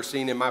I've ever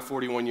seen in my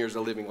 41 years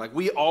of living.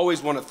 We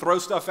always want to throw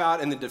stuff out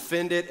and then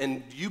defend it,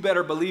 and you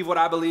better believe what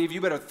I believe,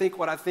 you better think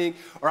what I think,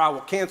 or I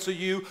will cancel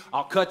you,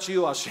 I'll cut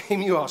you, I'll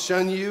shame you, I'll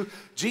shun you.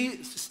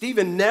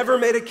 Stephen never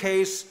made a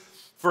case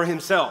for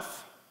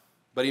himself,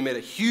 but he made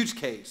a huge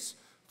case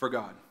for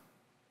God.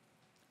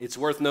 It's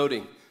worth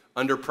noting,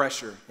 under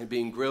pressure and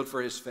being grilled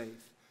for his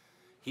faith,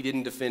 he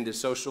didn't defend his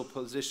social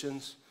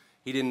positions,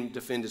 he didn't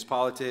defend his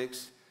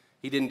politics,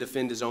 he didn't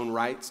defend his own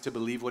rights to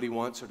believe what he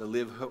wants or to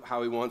live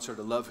how he wants or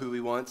to love who he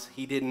wants.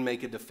 He didn't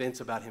make a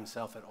defense about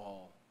himself at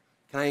all.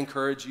 Can I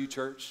encourage you,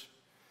 church?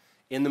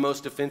 In the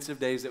most defensive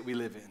days that we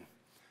live in,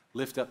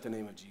 lift up the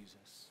name of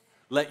Jesus.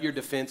 Let your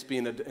defense be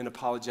an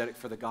apologetic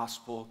for the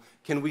gospel.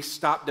 Can we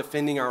stop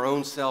defending our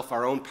own self,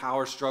 our own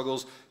power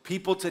struggles?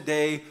 People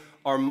today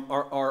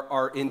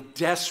are in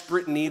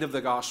desperate need of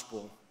the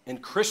gospel. And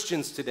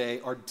Christians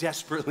today are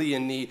desperately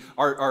in need,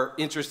 are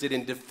interested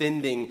in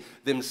defending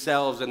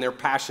themselves and their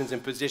passions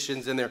and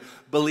positions and their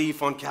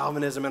belief on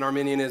Calvinism and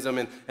Arminianism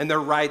and their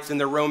rights and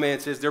their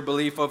romances, their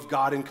belief of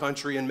God and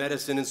country and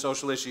medicine and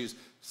social issues.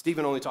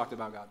 Stephen only talked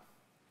about God.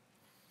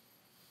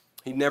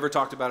 He never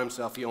talked about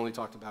himself. He only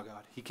talked about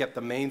God. He kept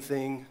the main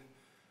thing,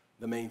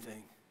 the main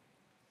thing.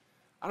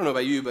 I don't know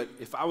about you, but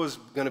if I was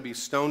going to be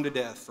stoned to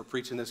death for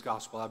preaching this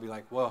gospel, I'd be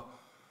like, well,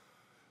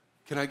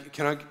 can I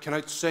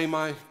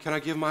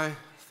give my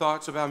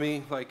thoughts about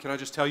me? Like, can I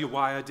just tell you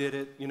why I did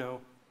it, you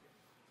know?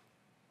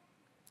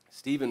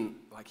 Stephen,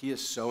 like, he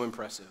is so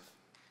impressive.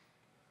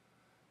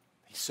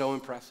 He's so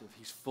impressive.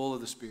 He's full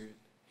of the Spirit.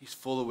 He's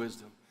full of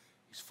wisdom.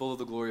 He's full of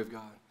the glory of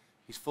God.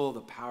 He's full of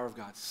the power of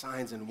God,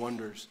 signs and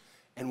wonders.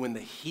 And when the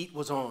heat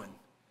was on,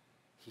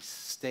 he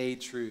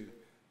stayed true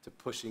to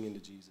pushing into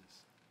Jesus.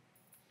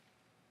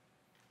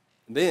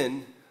 And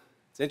then,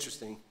 it's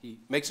interesting, he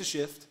makes a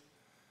shift.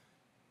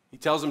 He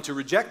tells them to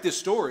reject this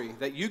story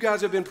that you guys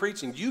have been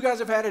preaching. You guys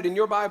have had it in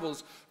your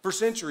Bibles for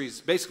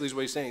centuries, basically is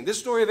what he's saying. This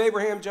story of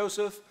Abraham,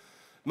 Joseph,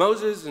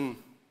 Moses, and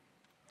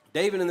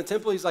David in the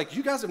temple, he's like,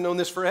 you guys have known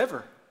this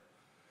forever.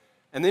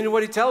 And then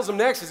what he tells them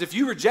next is if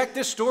you reject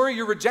this story,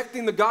 you're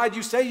rejecting the God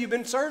you say you've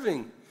been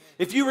serving.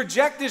 If you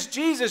reject this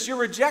Jesus, you're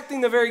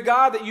rejecting the very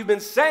God that you've been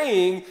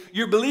saying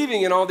you're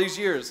believing in all these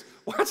years.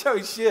 Watch how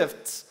he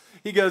shifts.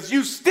 He goes,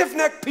 you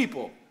stiff-necked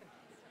people.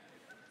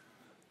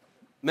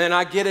 Man,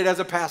 I get it as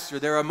a pastor.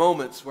 There are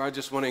moments where I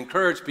just want to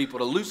encourage people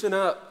to loosen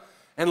up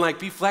and like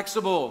be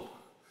flexible.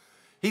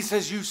 He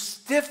says, you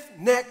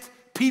stiff-necked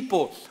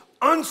people,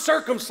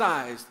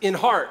 uncircumcised in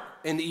heart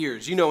and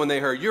ears. You know when they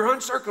heard, you're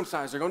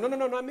uncircumcised. They're going,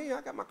 no, not me.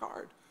 I got my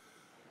card.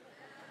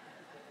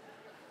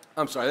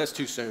 I'm sorry, that's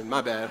too soon.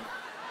 My bad.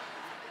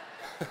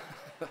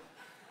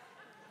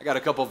 I got a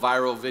couple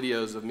viral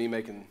videos of me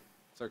making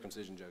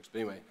circumcision jokes. But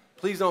anyway,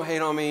 please don't hate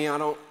on me. I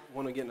don't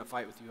want to get in a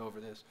fight with you over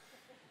this.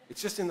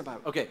 It's just in the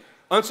Bible. Okay,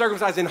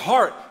 uncircumcised in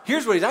heart.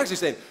 Here's what he's actually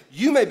saying.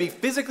 You may be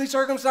physically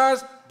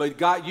circumcised, but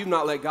you've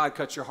not let God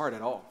cut your heart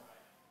at all.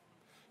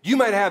 You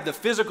might have the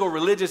physical,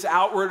 religious,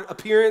 outward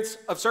appearance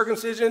of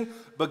circumcision,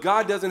 but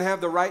God doesn't have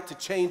the right to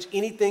change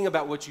anything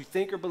about what you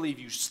think or believe.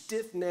 You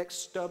stiff-necked,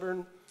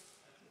 stubborn,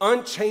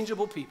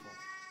 unchangeable people.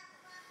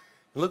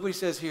 And look what he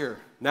says here.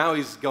 Now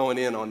he's going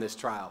in on this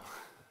trial.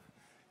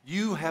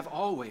 You have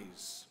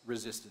always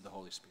resisted the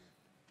Holy Spirit,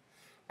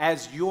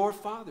 as your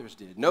fathers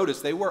did.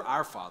 Notice they were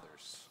our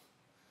fathers.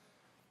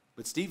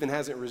 But Stephen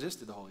hasn't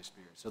resisted the Holy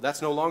Spirit, so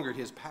that's no longer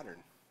his pattern.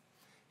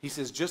 He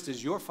says, just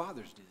as your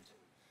fathers did,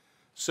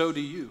 so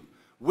do you.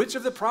 Which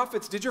of the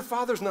prophets did your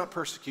fathers not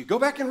persecute? Go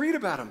back and read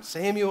about them.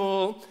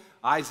 Samuel,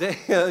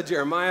 Isaiah,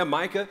 Jeremiah,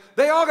 Micah.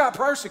 They all got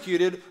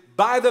persecuted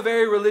by the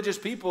very religious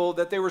people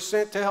that they were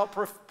sent to help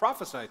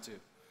prophesy to.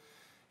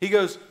 He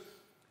goes,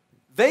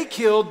 they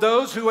killed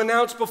those who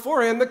announced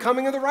beforehand the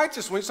coming of the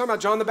righteous one. He's talking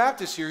about John the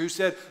Baptist here, who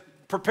said,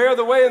 prepare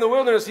the way in the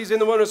wilderness. He's in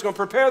the wilderness going to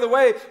prepare the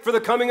way for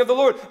the coming of the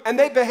Lord. And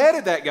they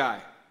beheaded that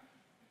guy.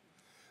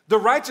 The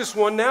righteous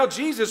one, now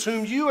Jesus,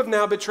 whom you have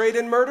now betrayed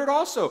and murdered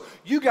also.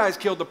 You guys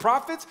killed the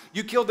prophets.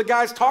 You killed the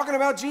guys talking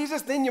about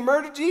Jesus. Then you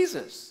murdered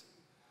Jesus.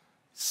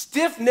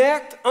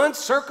 Stiff-necked,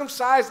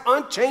 uncircumcised,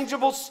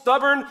 unchangeable,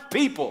 stubborn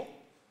people.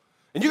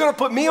 And you're going to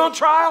put me on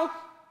trial?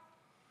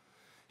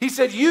 He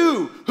said,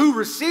 you who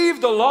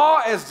received the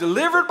law as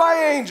delivered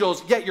by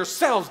angels, yet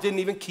yourselves didn't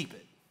even keep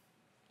it.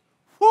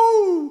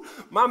 Woo!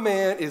 My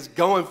man is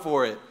going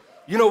for it.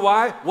 You know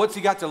why? What's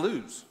he got to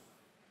lose?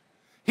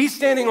 He's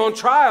standing on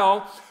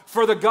trial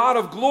for the God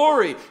of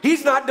glory.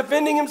 He's not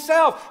defending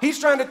himself. He's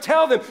trying to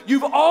tell them,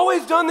 you've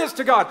always done this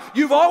to God.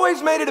 You've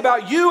always made it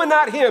about you and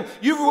not him.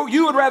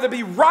 You would rather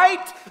be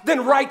right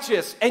than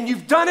righteous, and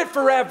you've done it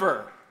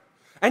forever.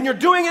 And you're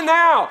doing it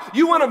now.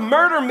 You want to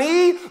murder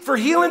me for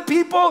healing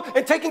people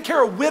and taking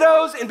care of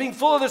widows and being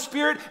full of the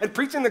Spirit and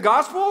preaching the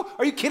gospel?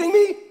 Are you kidding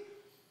me?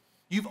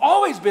 You've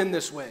always been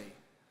this way.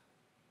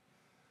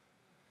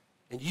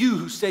 And you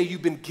who say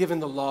you've been given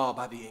the law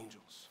by the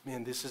angels.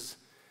 Man, this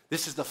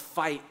is the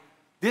fight.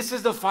 This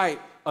is the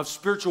fight of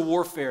spiritual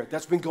warfare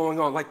that's been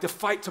going on. Like the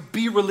fight to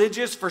be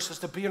religious versus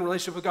to be in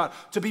relationship with God.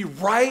 To be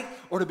right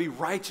or to be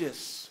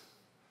righteous.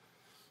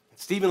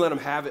 Stephen let him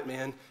have it,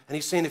 man. And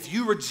he's saying, if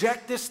you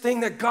reject this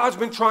thing that God's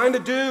been trying to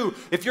do,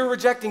 if you're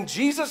rejecting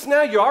Jesus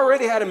now, you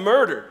already had him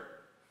murdered.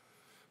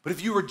 But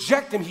if you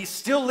reject him, he's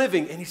still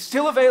living and he's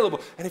still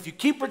available. And if you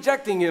keep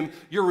rejecting him,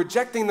 you're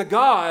rejecting the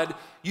God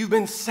you've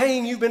been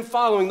saying you've been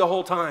following the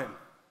whole time.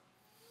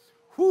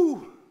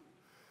 Whew.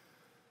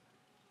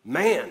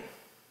 Man.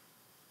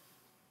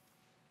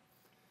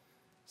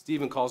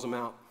 Stephen calls them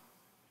out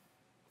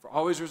for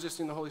always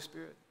resisting the Holy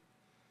Spirit.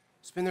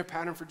 It's been their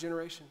pattern for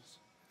generations.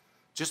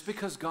 Just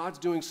because God's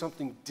doing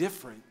something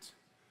different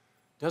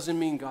doesn't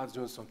mean God's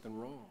doing something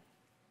wrong.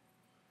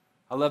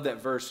 I love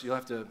that verse. You'll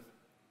have to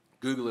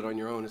Google it on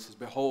your own. It says,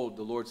 behold,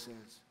 the Lord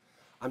says,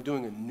 I'm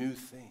doing a new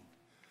thing.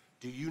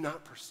 Do you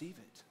not perceive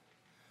it?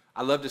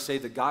 I love to say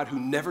the God who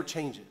never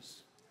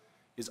changes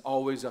is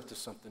always up to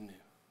something new.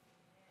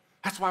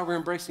 That's why we're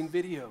embracing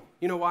video.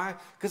 You know why?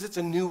 Because it's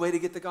a new way to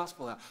get the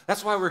gospel out.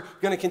 That's why we're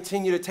going to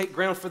continue to take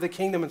ground for the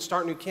kingdom and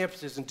start new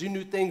campuses and do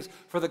new things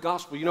for the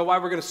gospel. You know why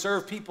we're going to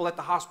serve people at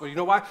the hospital? You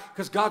know why?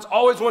 Because God's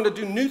always wanted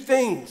to do new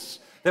things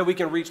that we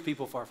can reach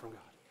people far from God.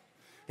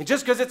 And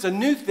just because it's a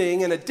new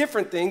thing and a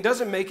different thing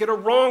doesn't make it a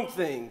wrong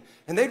thing.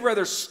 And they'd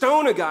rather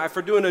stone a guy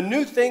for doing a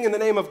new thing in the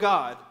name of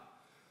God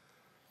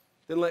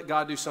than let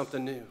God do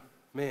something new.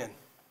 Man,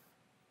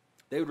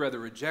 they would rather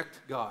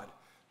reject God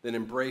than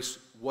embrace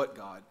what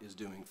God is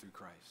doing through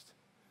Christ.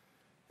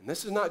 And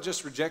this is not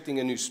just rejecting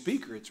a new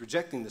speaker, it's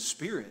rejecting the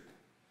Spirit.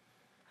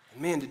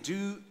 And man,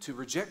 to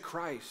reject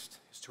Christ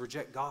is to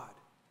reject God.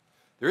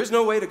 There is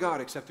no way to God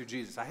except through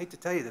Jesus. I hate to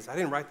tell you this. I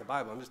didn't write the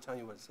Bible. I'm just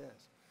telling you what it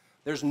says.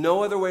 There's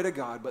no other way to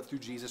God but through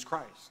Jesus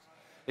Christ.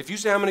 If you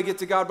say I'm going to get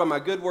to God by my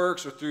good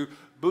works or through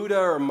Buddha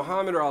or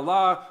Muhammad or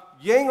Allah,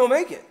 you ain't going to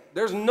make it.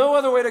 There's no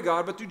other way to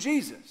God but through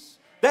Jesus.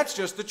 That's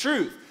just the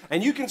truth.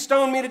 And you can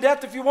stone me to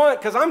death if you want,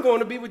 because I'm going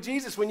to be with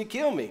Jesus when you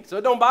kill me. So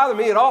it don't bother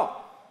me at all.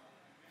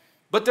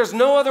 But there's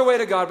no other way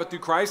to God but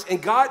through Christ.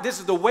 And God, this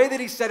is the way that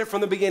he said it from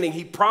the beginning.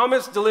 He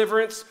promised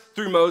deliverance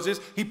through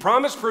Moses. He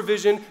promised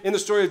provision in the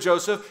story of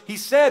Joseph. He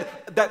said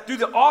that through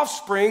the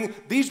offspring,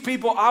 these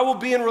people, I will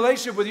be in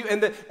relationship with you,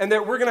 and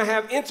that we're going to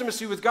have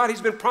intimacy with God.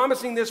 He's been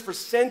promising this for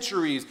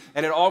centuries,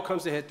 and it all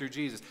comes to head through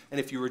Jesus. And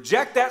if you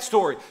reject that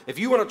story, if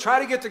you want to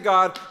try to get to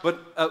God, but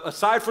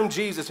aside from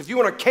Jesus, if you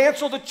want to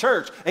cancel the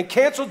church and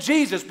cancel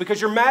Jesus because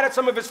you're mad at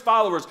some of his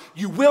followers,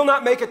 you will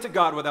not make it to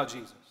God without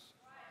Jesus.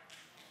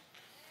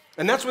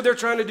 And that's what they're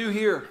trying to do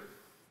here,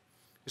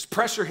 is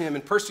pressure him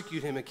and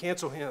persecute him and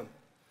cancel him.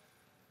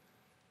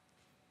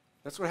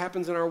 That's what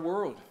happens in our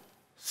world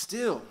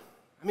still.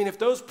 I mean, if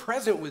those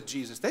present with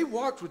Jesus, they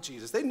walked with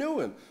Jesus, they knew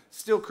him,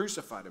 still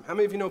crucified him. How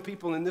many of you know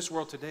people in this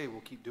world today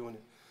will keep doing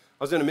it?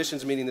 I was in a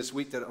missions meeting this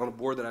week on a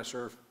board that I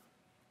serve,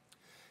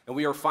 and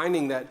we are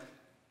finding that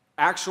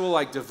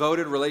actual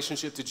devoted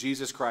relationship to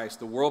Jesus Christ,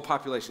 the world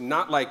population,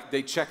 not like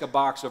they check a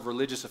box of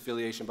religious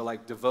affiliation, but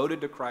like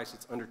devoted to Christ,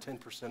 it's under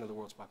 10% of the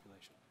world's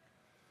population.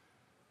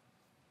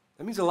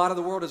 That means a lot of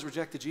the world has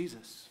rejected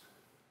Jesus.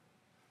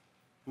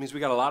 It means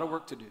we got a lot of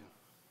work to do.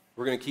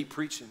 We're going to keep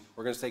preaching.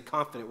 We're going to stay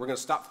confident. We're going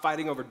to stop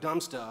fighting over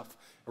dumb stuff,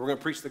 and we're going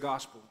to preach the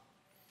gospel.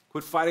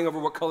 Quit fighting over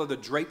what color the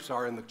drapes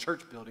are in the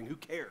church building. Who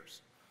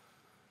cares?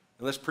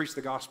 And let's preach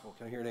the gospel.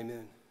 Can I hear an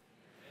amen?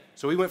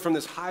 So we went from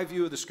this high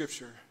view of the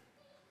scripture,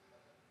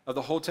 of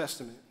the whole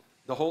Testament,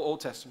 the whole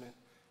Old Testament,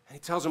 and he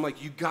tells them,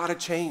 you got to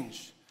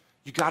change.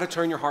 You got to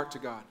turn your heart to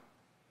God.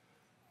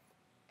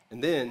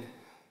 And then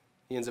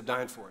he ends up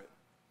dying for it.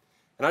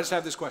 And I just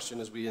have this question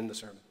as we end the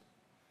sermon.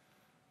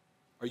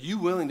 Are you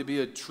willing to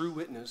be a true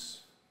witness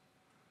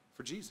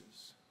for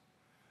Jesus?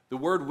 The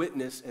word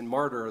witness and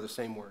martyr are the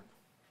same word.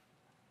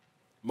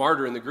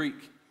 Martyr in the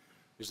Greek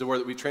is the word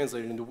that we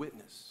translated into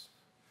witness.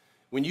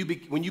 When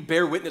you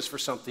bear witness for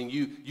something,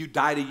 you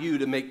die to you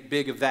to make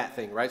big of that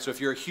thing, right? So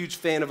if you're a huge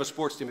fan of a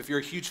sports team, if you're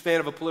a huge fan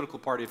of a political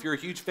party, if you're a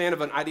huge fan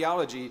of an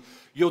ideology,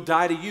 you'll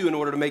die to you in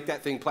order to make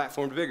that thing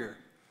platformed bigger.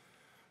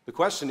 The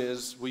question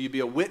is, will you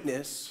be a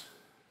witness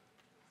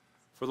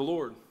for the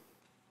Lord?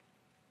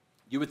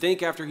 You would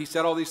think after he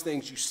said all these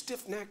things, you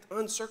stiff-necked,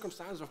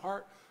 uncircumcised of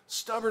heart,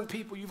 stubborn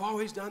people, you've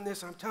always done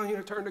this, I'm telling you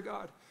to turn to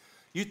God.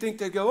 You'd think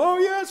they'd go, oh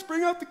yes,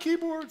 bring out the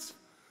keyboards.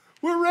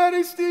 We're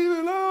ready,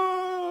 Stephen.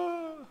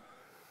 Oh.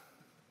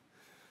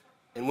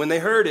 And when they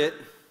heard it,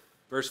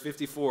 verse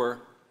 54,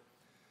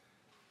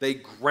 they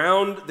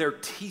ground their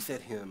teeth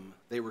at him.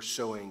 They were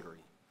so angry.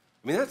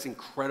 I mean, that's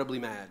incredibly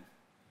mad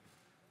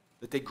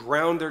that they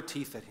ground their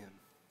teeth at him.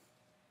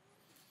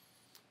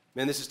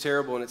 Man, this is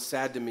terrible and it's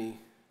sad to me,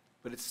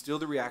 but it's still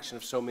the reaction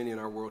of so many in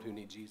our world who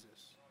need Jesus,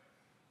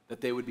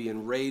 that they would be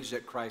enraged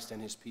at Christ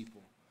and his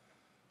people.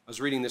 I was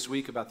reading this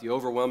week about the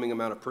overwhelming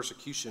amount of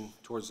persecution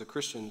towards the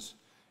Christians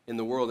in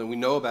the world, and we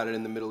know about it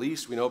in the Middle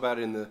East. We know about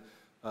it in the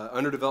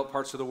underdeveloped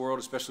parts of the world,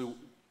 especially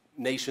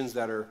nations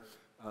that are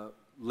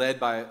led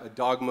by a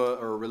dogma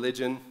or a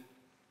religion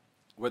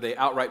where they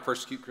outright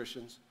persecute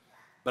Christians.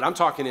 But I'm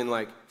talking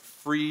in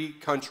free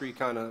country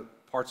kind of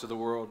parts of the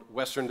world,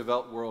 Western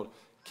developed world,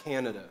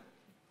 Canada.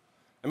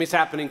 I mean, it's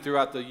happening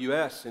throughout the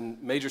U.S. in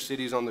major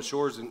cities on the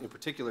shores in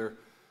particular.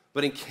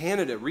 But in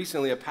Canada,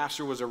 recently a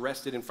pastor was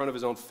arrested in front of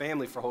his own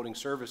family for holding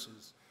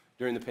services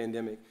during the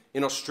pandemic.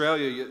 In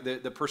Australia,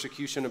 the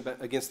persecution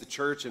against the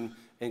church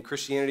and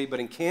Christianity. But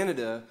in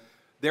Canada,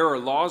 there are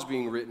laws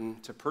being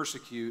written to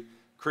persecute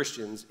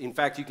Christians. In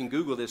fact, you can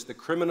Google this, the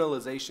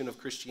criminalization of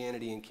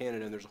Christianity in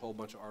Canada, and there's a whole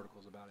bunch of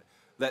articles about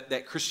it.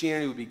 That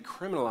Christianity would be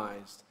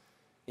criminalized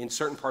in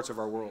certain parts of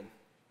our world.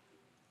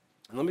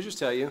 And let me just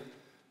tell you,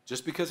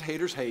 just because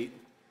haters hate,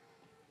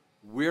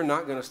 we're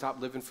not going to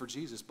stop living for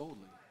Jesus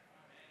boldly.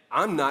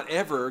 I'm not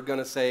ever going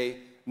to say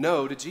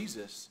no to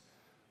Jesus.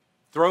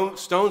 Throw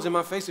stones in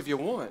my face if you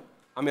want.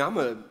 I mean,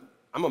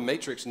 I'm a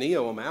Matrix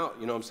Neo. I'm out.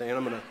 You know what I'm saying?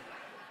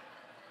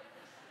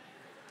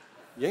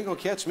 You ain't going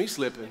to catch me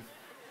slipping.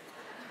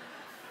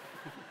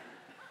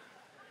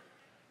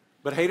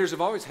 But haters have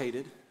always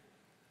hated,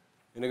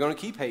 and they're going to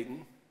keep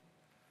hating.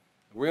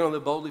 We're going to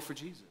live boldly for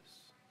Jesus.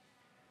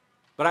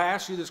 But I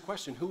ask you this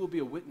question, who will be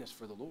a witness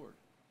for the Lord?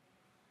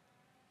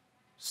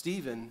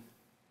 Stephen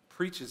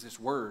preaches this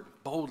word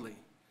boldly.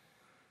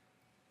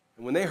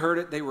 And when they heard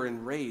it, they were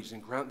enraged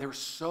and ground.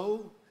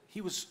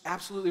 He was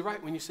absolutely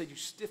right when you said, you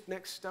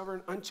stiff-necked,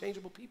 stubborn,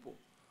 unchangeable people.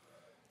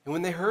 And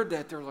when they heard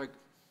that, they're like,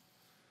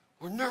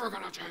 we're never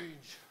going to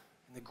change.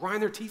 And they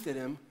grind their teeth at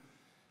him.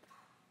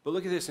 But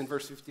look at this in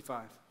verse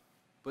 55.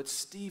 But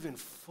Stephen,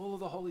 full of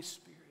the Holy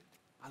Spirit.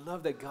 I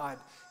love that God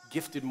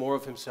gifted more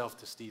of himself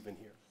to Stephen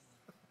here.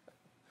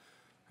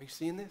 Are you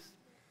seeing this?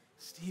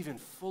 Stephen,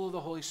 full of the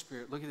Holy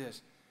Spirit. Look at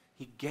this.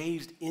 He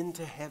gazed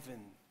into heaven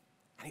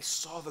and he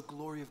saw the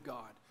glory of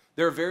God.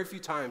 There are very few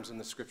times in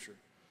the scripture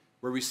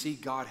where we see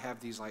God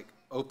have these like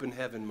open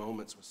heaven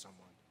moments with someone.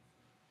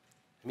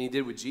 I mean, he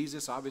did with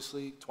Jesus,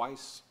 obviously,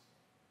 twice.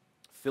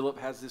 Philip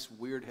has this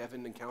weird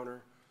heaven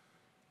encounter.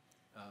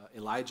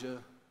 Elijah.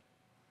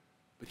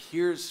 But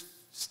here's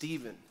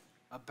Stephen,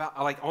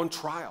 on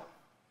trial.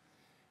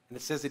 And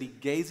it says that he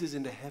gazes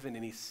into heaven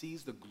and he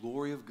sees the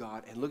glory of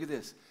God. And look at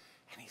this.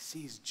 And he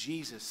sees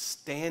Jesus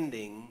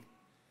standing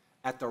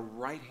at the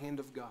right hand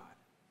of God.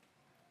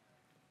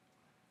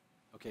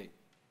 Okay,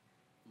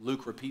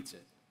 Luke repeats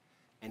it.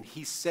 And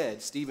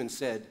Stephen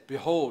said,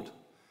 behold,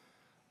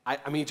 I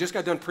mean, he just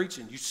got done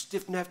preaching. You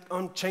stiff-necked,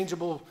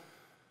 unchangeable.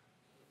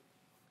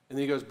 And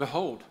then he goes,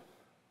 behold,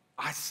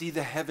 I see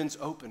the heavens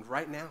opened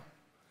right now.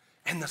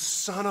 And the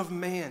Son of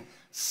Man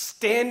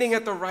standing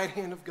at the right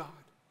hand of God.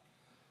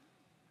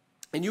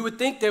 And you would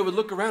think they would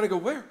look around and go,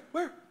 where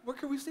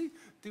can we see?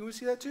 Do we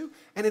see that too?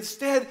 And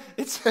instead,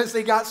 it says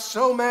they got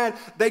so mad,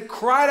 they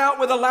cried out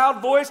with a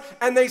loud voice,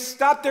 and they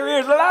stopped their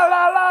ears, la, la,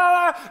 la,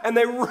 la, and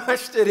they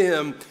rushed at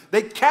him.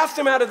 They cast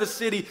him out of the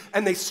city,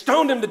 and they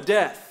stoned him to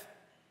death.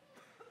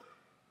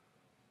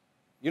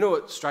 You know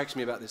what strikes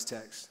me about this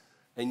text?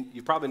 And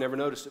you've probably never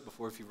noticed it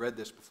before if you've read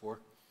this before.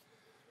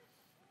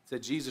 It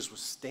said Jesus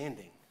was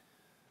standing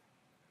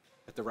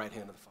at the right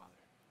hand of the Father.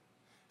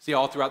 See,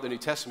 all throughout the New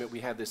Testament, we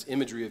have this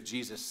imagery of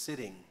Jesus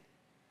sitting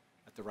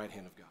at the right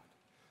hand of God.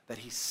 That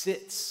he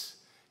sits,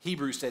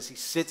 Hebrews says he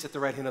sits at the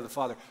right hand of the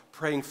Father,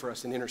 praying for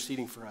us and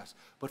interceding for us.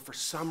 But for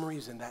some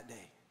reason that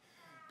day,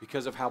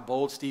 because of how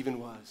bold Stephen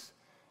was,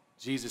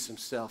 Jesus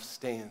himself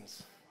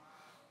stands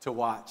to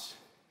watch.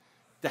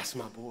 That's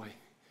my boy.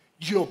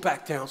 You don't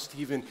back down,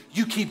 Stephen.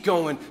 You keep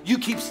going. You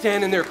keep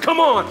standing there.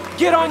 Come on,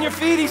 get on your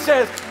feet, he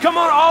says. Come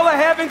on, all of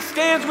heaven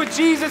stands with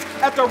Jesus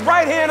at the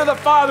right hand of the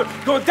Father.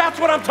 Going, that's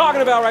what I'm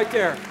talking about right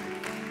there.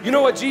 You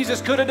know what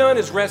Jesus could have done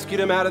is rescued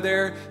him out of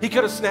there. He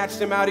could have snatched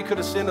him out. He could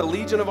have sent a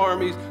legion of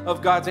armies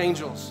of God's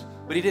angels.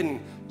 But he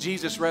didn't.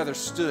 Jesus rather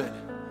stood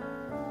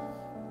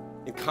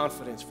in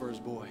confidence for his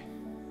boy.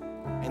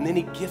 And then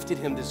he gifted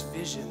him this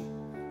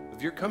vision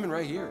of you're coming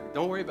right here.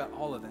 Don't worry about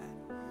all of that.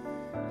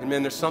 And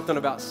man, there's something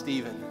about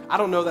Stephen. I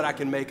don't know that I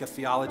can make a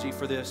theology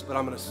for this, but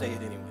I'm going to say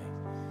it anyway.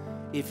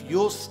 If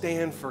you'll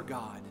stand for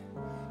God,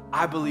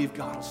 I believe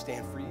God will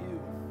stand for you.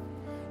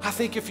 I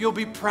think if you'll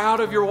be proud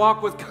of your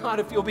walk with God,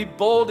 if you'll be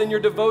bold in your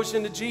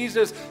devotion to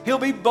Jesus, he'll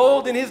be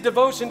bold in his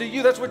devotion to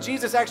you. That's what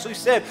Jesus actually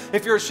said.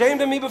 If you're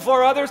ashamed of me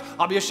before others,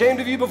 I'll be ashamed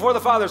of you before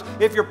the fathers.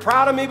 If you're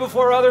proud of me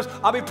before others,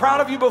 I'll be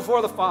proud of you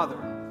before the Father.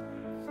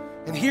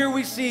 And here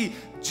we see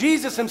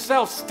Jesus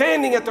himself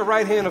standing at the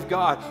right hand of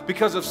God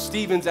because of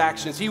Stephen's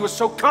actions. He was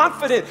so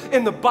confident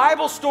in the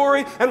Bible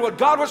story and what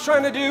God was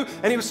trying to do,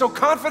 and he was so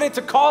confident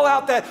to call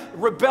out that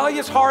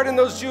rebellious heart in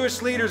those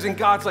Jewish leaders, and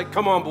God's like,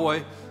 come on,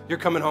 boy, you're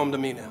coming home to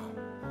me now.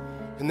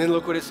 And then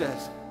look what it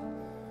says.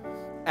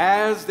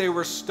 As they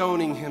were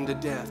stoning him to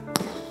death,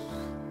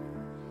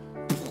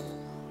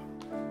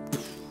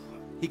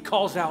 he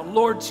calls out,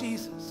 Lord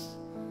Jesus,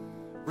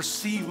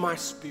 receive my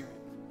spirit.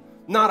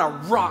 Not a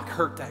rock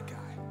hurt that guy.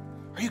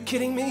 Are you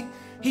kidding me?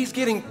 He's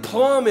getting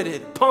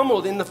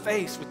pummeled in the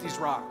face with these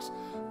rocks.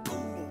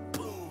 Boom,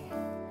 boom.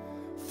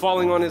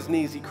 Falling on his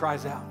knees, he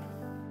cries out,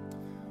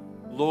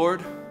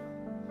 Lord,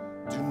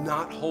 do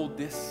not hold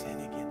this sin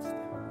against them.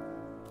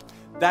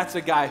 That's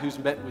a guy who's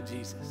met with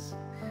Jesus.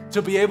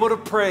 To be able to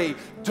pray,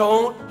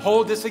 don't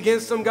hold this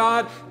against them,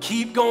 God.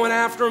 Keep going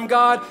after him,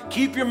 God.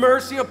 Keep your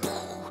mercy.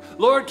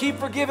 Lord, keep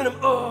forgiving him.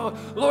 Oh,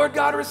 Lord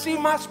God, receive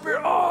my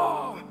spirit.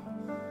 Oh.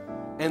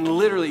 And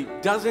literally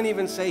doesn't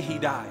even say he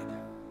died.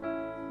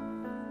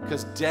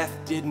 Because death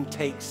didn't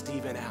take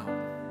Stephen out.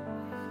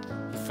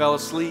 He fell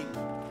asleep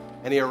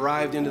and he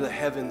arrived into the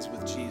heavens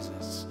with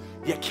Jesus.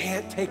 You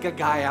can't take a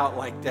guy out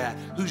like that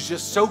who's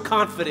just so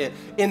confident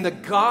in the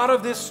God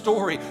of this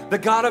story, the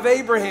God of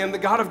Abraham, the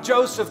God of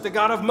Joseph, the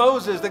God of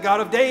Moses, the God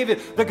of David,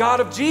 the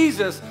God of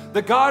Jesus,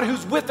 the God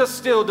who's with us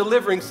still,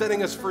 delivering,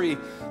 setting us free.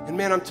 And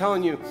man, I'm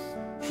telling you,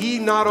 he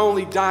not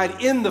only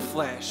died in the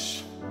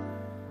flesh,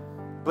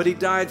 but he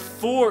died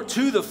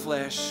to the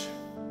flesh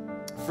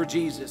for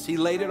Jesus. He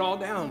laid it all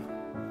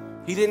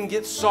down. He didn't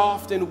get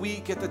soft and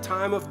weak at the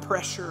time of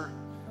pressure.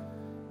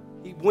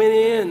 He went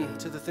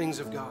into the things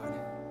of God.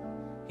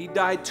 He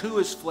died to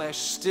his flesh,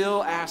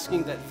 still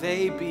asking that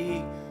they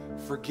be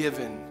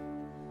forgiven.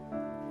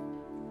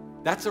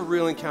 That's a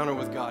real encounter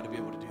with God to be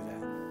able to do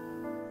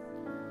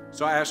that.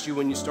 So I asked you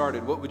when you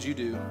started, what would you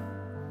do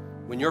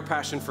when your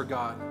passion for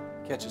God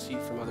catches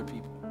heat from other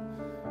people?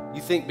 You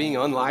think being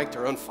unliked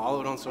or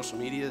unfollowed on social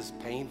media is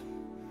pain?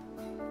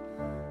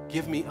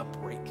 Give me a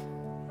break.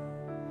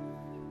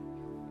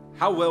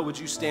 How well would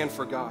you stand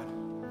for God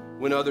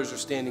when others are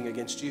standing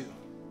against you?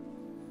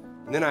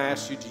 And then I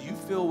ask you, do you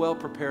feel well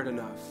prepared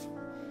enough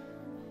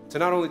to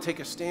not only take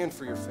a stand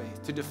for your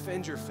faith, to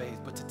defend your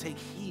faith, but to take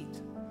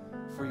heat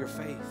for your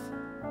faith?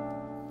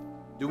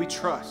 Do we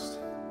trust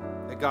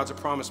that God's a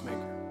promise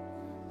maker,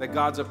 that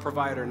God's a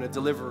provider and a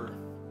deliverer?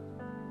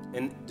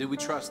 And do we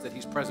trust that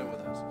he's present with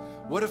us?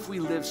 What if we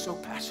live so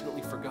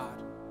passionately for God?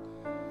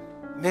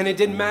 Man, it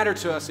didn't matter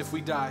to us if we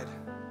died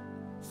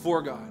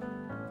for God.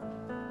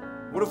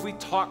 What if we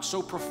talked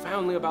so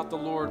profoundly about the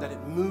Lord that it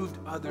moved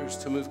others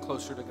to move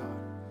closer to God?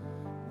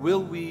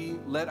 Will we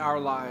let our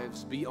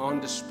lives be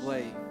on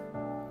display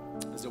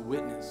as a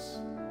witness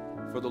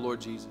for the Lord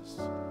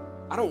Jesus?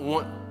 I don't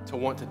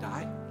want to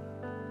die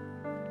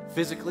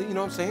physically, you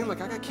know what I'm saying?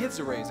 Like, I got kids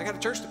to raise. I got a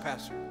church to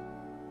pastor.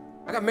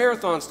 I got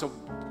marathons to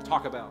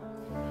talk about.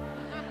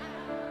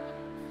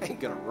 I ain't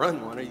gonna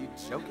run one. Are you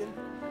joking?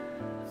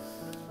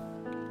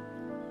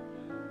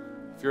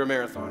 If you're a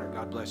marathoner,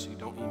 God bless you.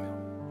 Don't email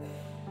me.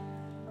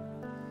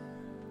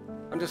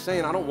 I'm just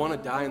saying, I don't want to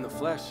die in the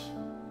flesh,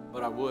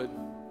 but I would.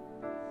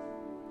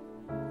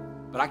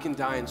 But I can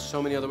die in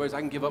so many other ways.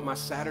 I can give up my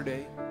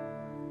Saturday.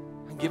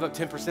 I can give up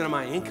 10% of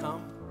my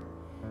income.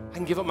 I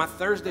can give up my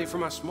Thursday for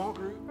my small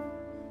group.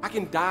 I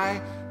can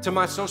die to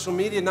my social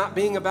media not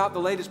being about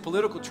the latest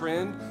political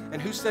trend and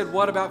who said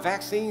what about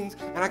vaccines,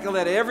 and I can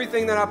let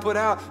everything that I put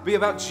out be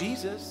about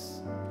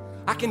Jesus.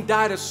 I can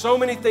die to so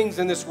many things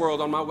in this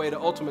world on my way to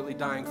ultimately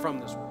dying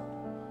from this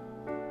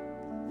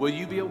world. Will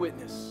you be a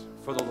witness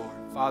for the Lord?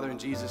 Father, in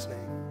Jesus'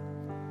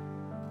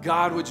 name,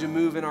 God, would you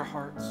move in our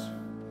hearts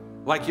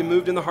like you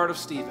moved in the heart of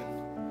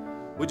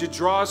Stephen? Would you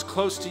draw us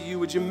close to you?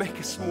 Would you make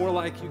us more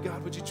like you,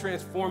 God? Would you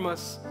transform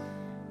us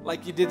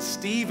like you did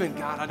Stephen,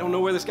 God? I don't know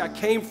where this guy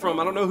came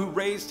from. I don't know who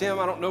raised him.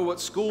 I don't know what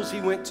schools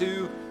he went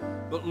to.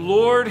 But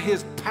Lord,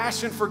 his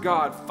passion for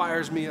God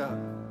fires me up.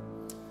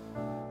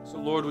 So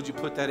Lord, would you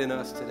put that in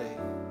us today?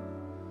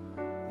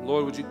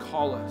 Lord, would you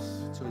call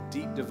us to a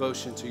deep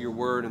devotion to your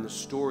word and the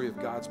story of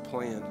God's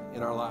plan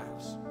in our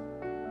lives?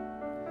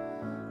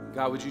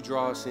 God, would you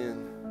draw us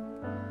in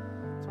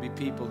to be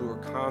people who are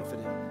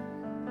confident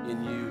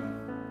in you,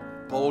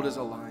 bold as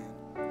a lion,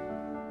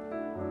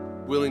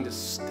 willing to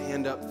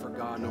stand up for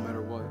God no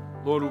matter what.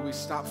 Lord, would we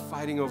stop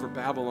fighting over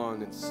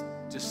Babylon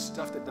and just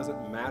stuff that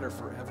doesn't matter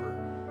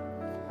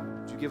forever?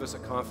 Would you give us a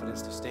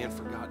confidence to stand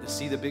for God, to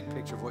see the big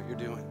picture of what you're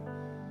doing?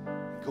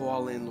 Go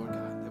all in, Lord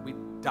God, that we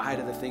die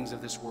to the things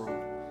of this world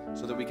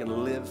so that we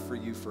can live for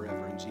you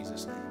forever in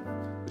Jesus'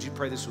 name. Would you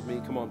pray this with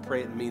me? Come on,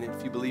 pray it and mean it.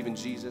 If you believe in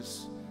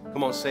Jesus,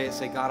 come on, say it.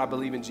 Say, God, I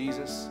believe in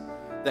Jesus,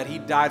 that he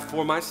died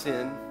for my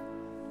sin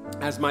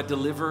as my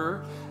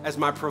deliverer, as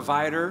my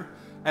provider,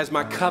 as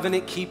my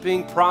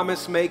covenant-keeping,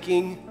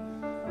 promise-making,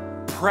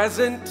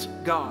 present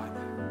God.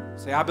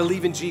 Say, I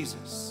believe in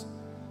Jesus,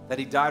 that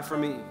he died for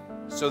me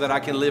so that I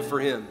can live for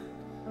him.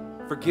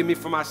 Forgive me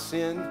for my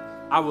sin.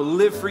 I will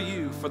live for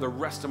you for the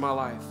rest of my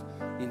life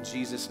in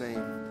Jesus'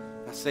 name.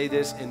 I say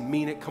this and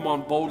mean it. Come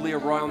on, boldly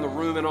around the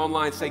room and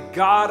online. Say,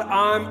 God,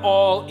 I'm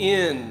all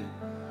in.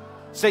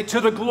 Say,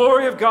 to the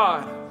glory of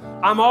God,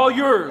 I'm all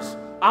yours.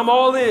 I'm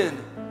all in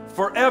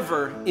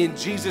forever in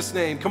Jesus'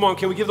 name. Come on,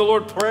 can we give the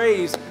Lord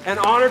praise and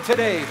honor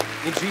today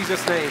in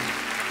Jesus' name?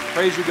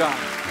 Praise you, God.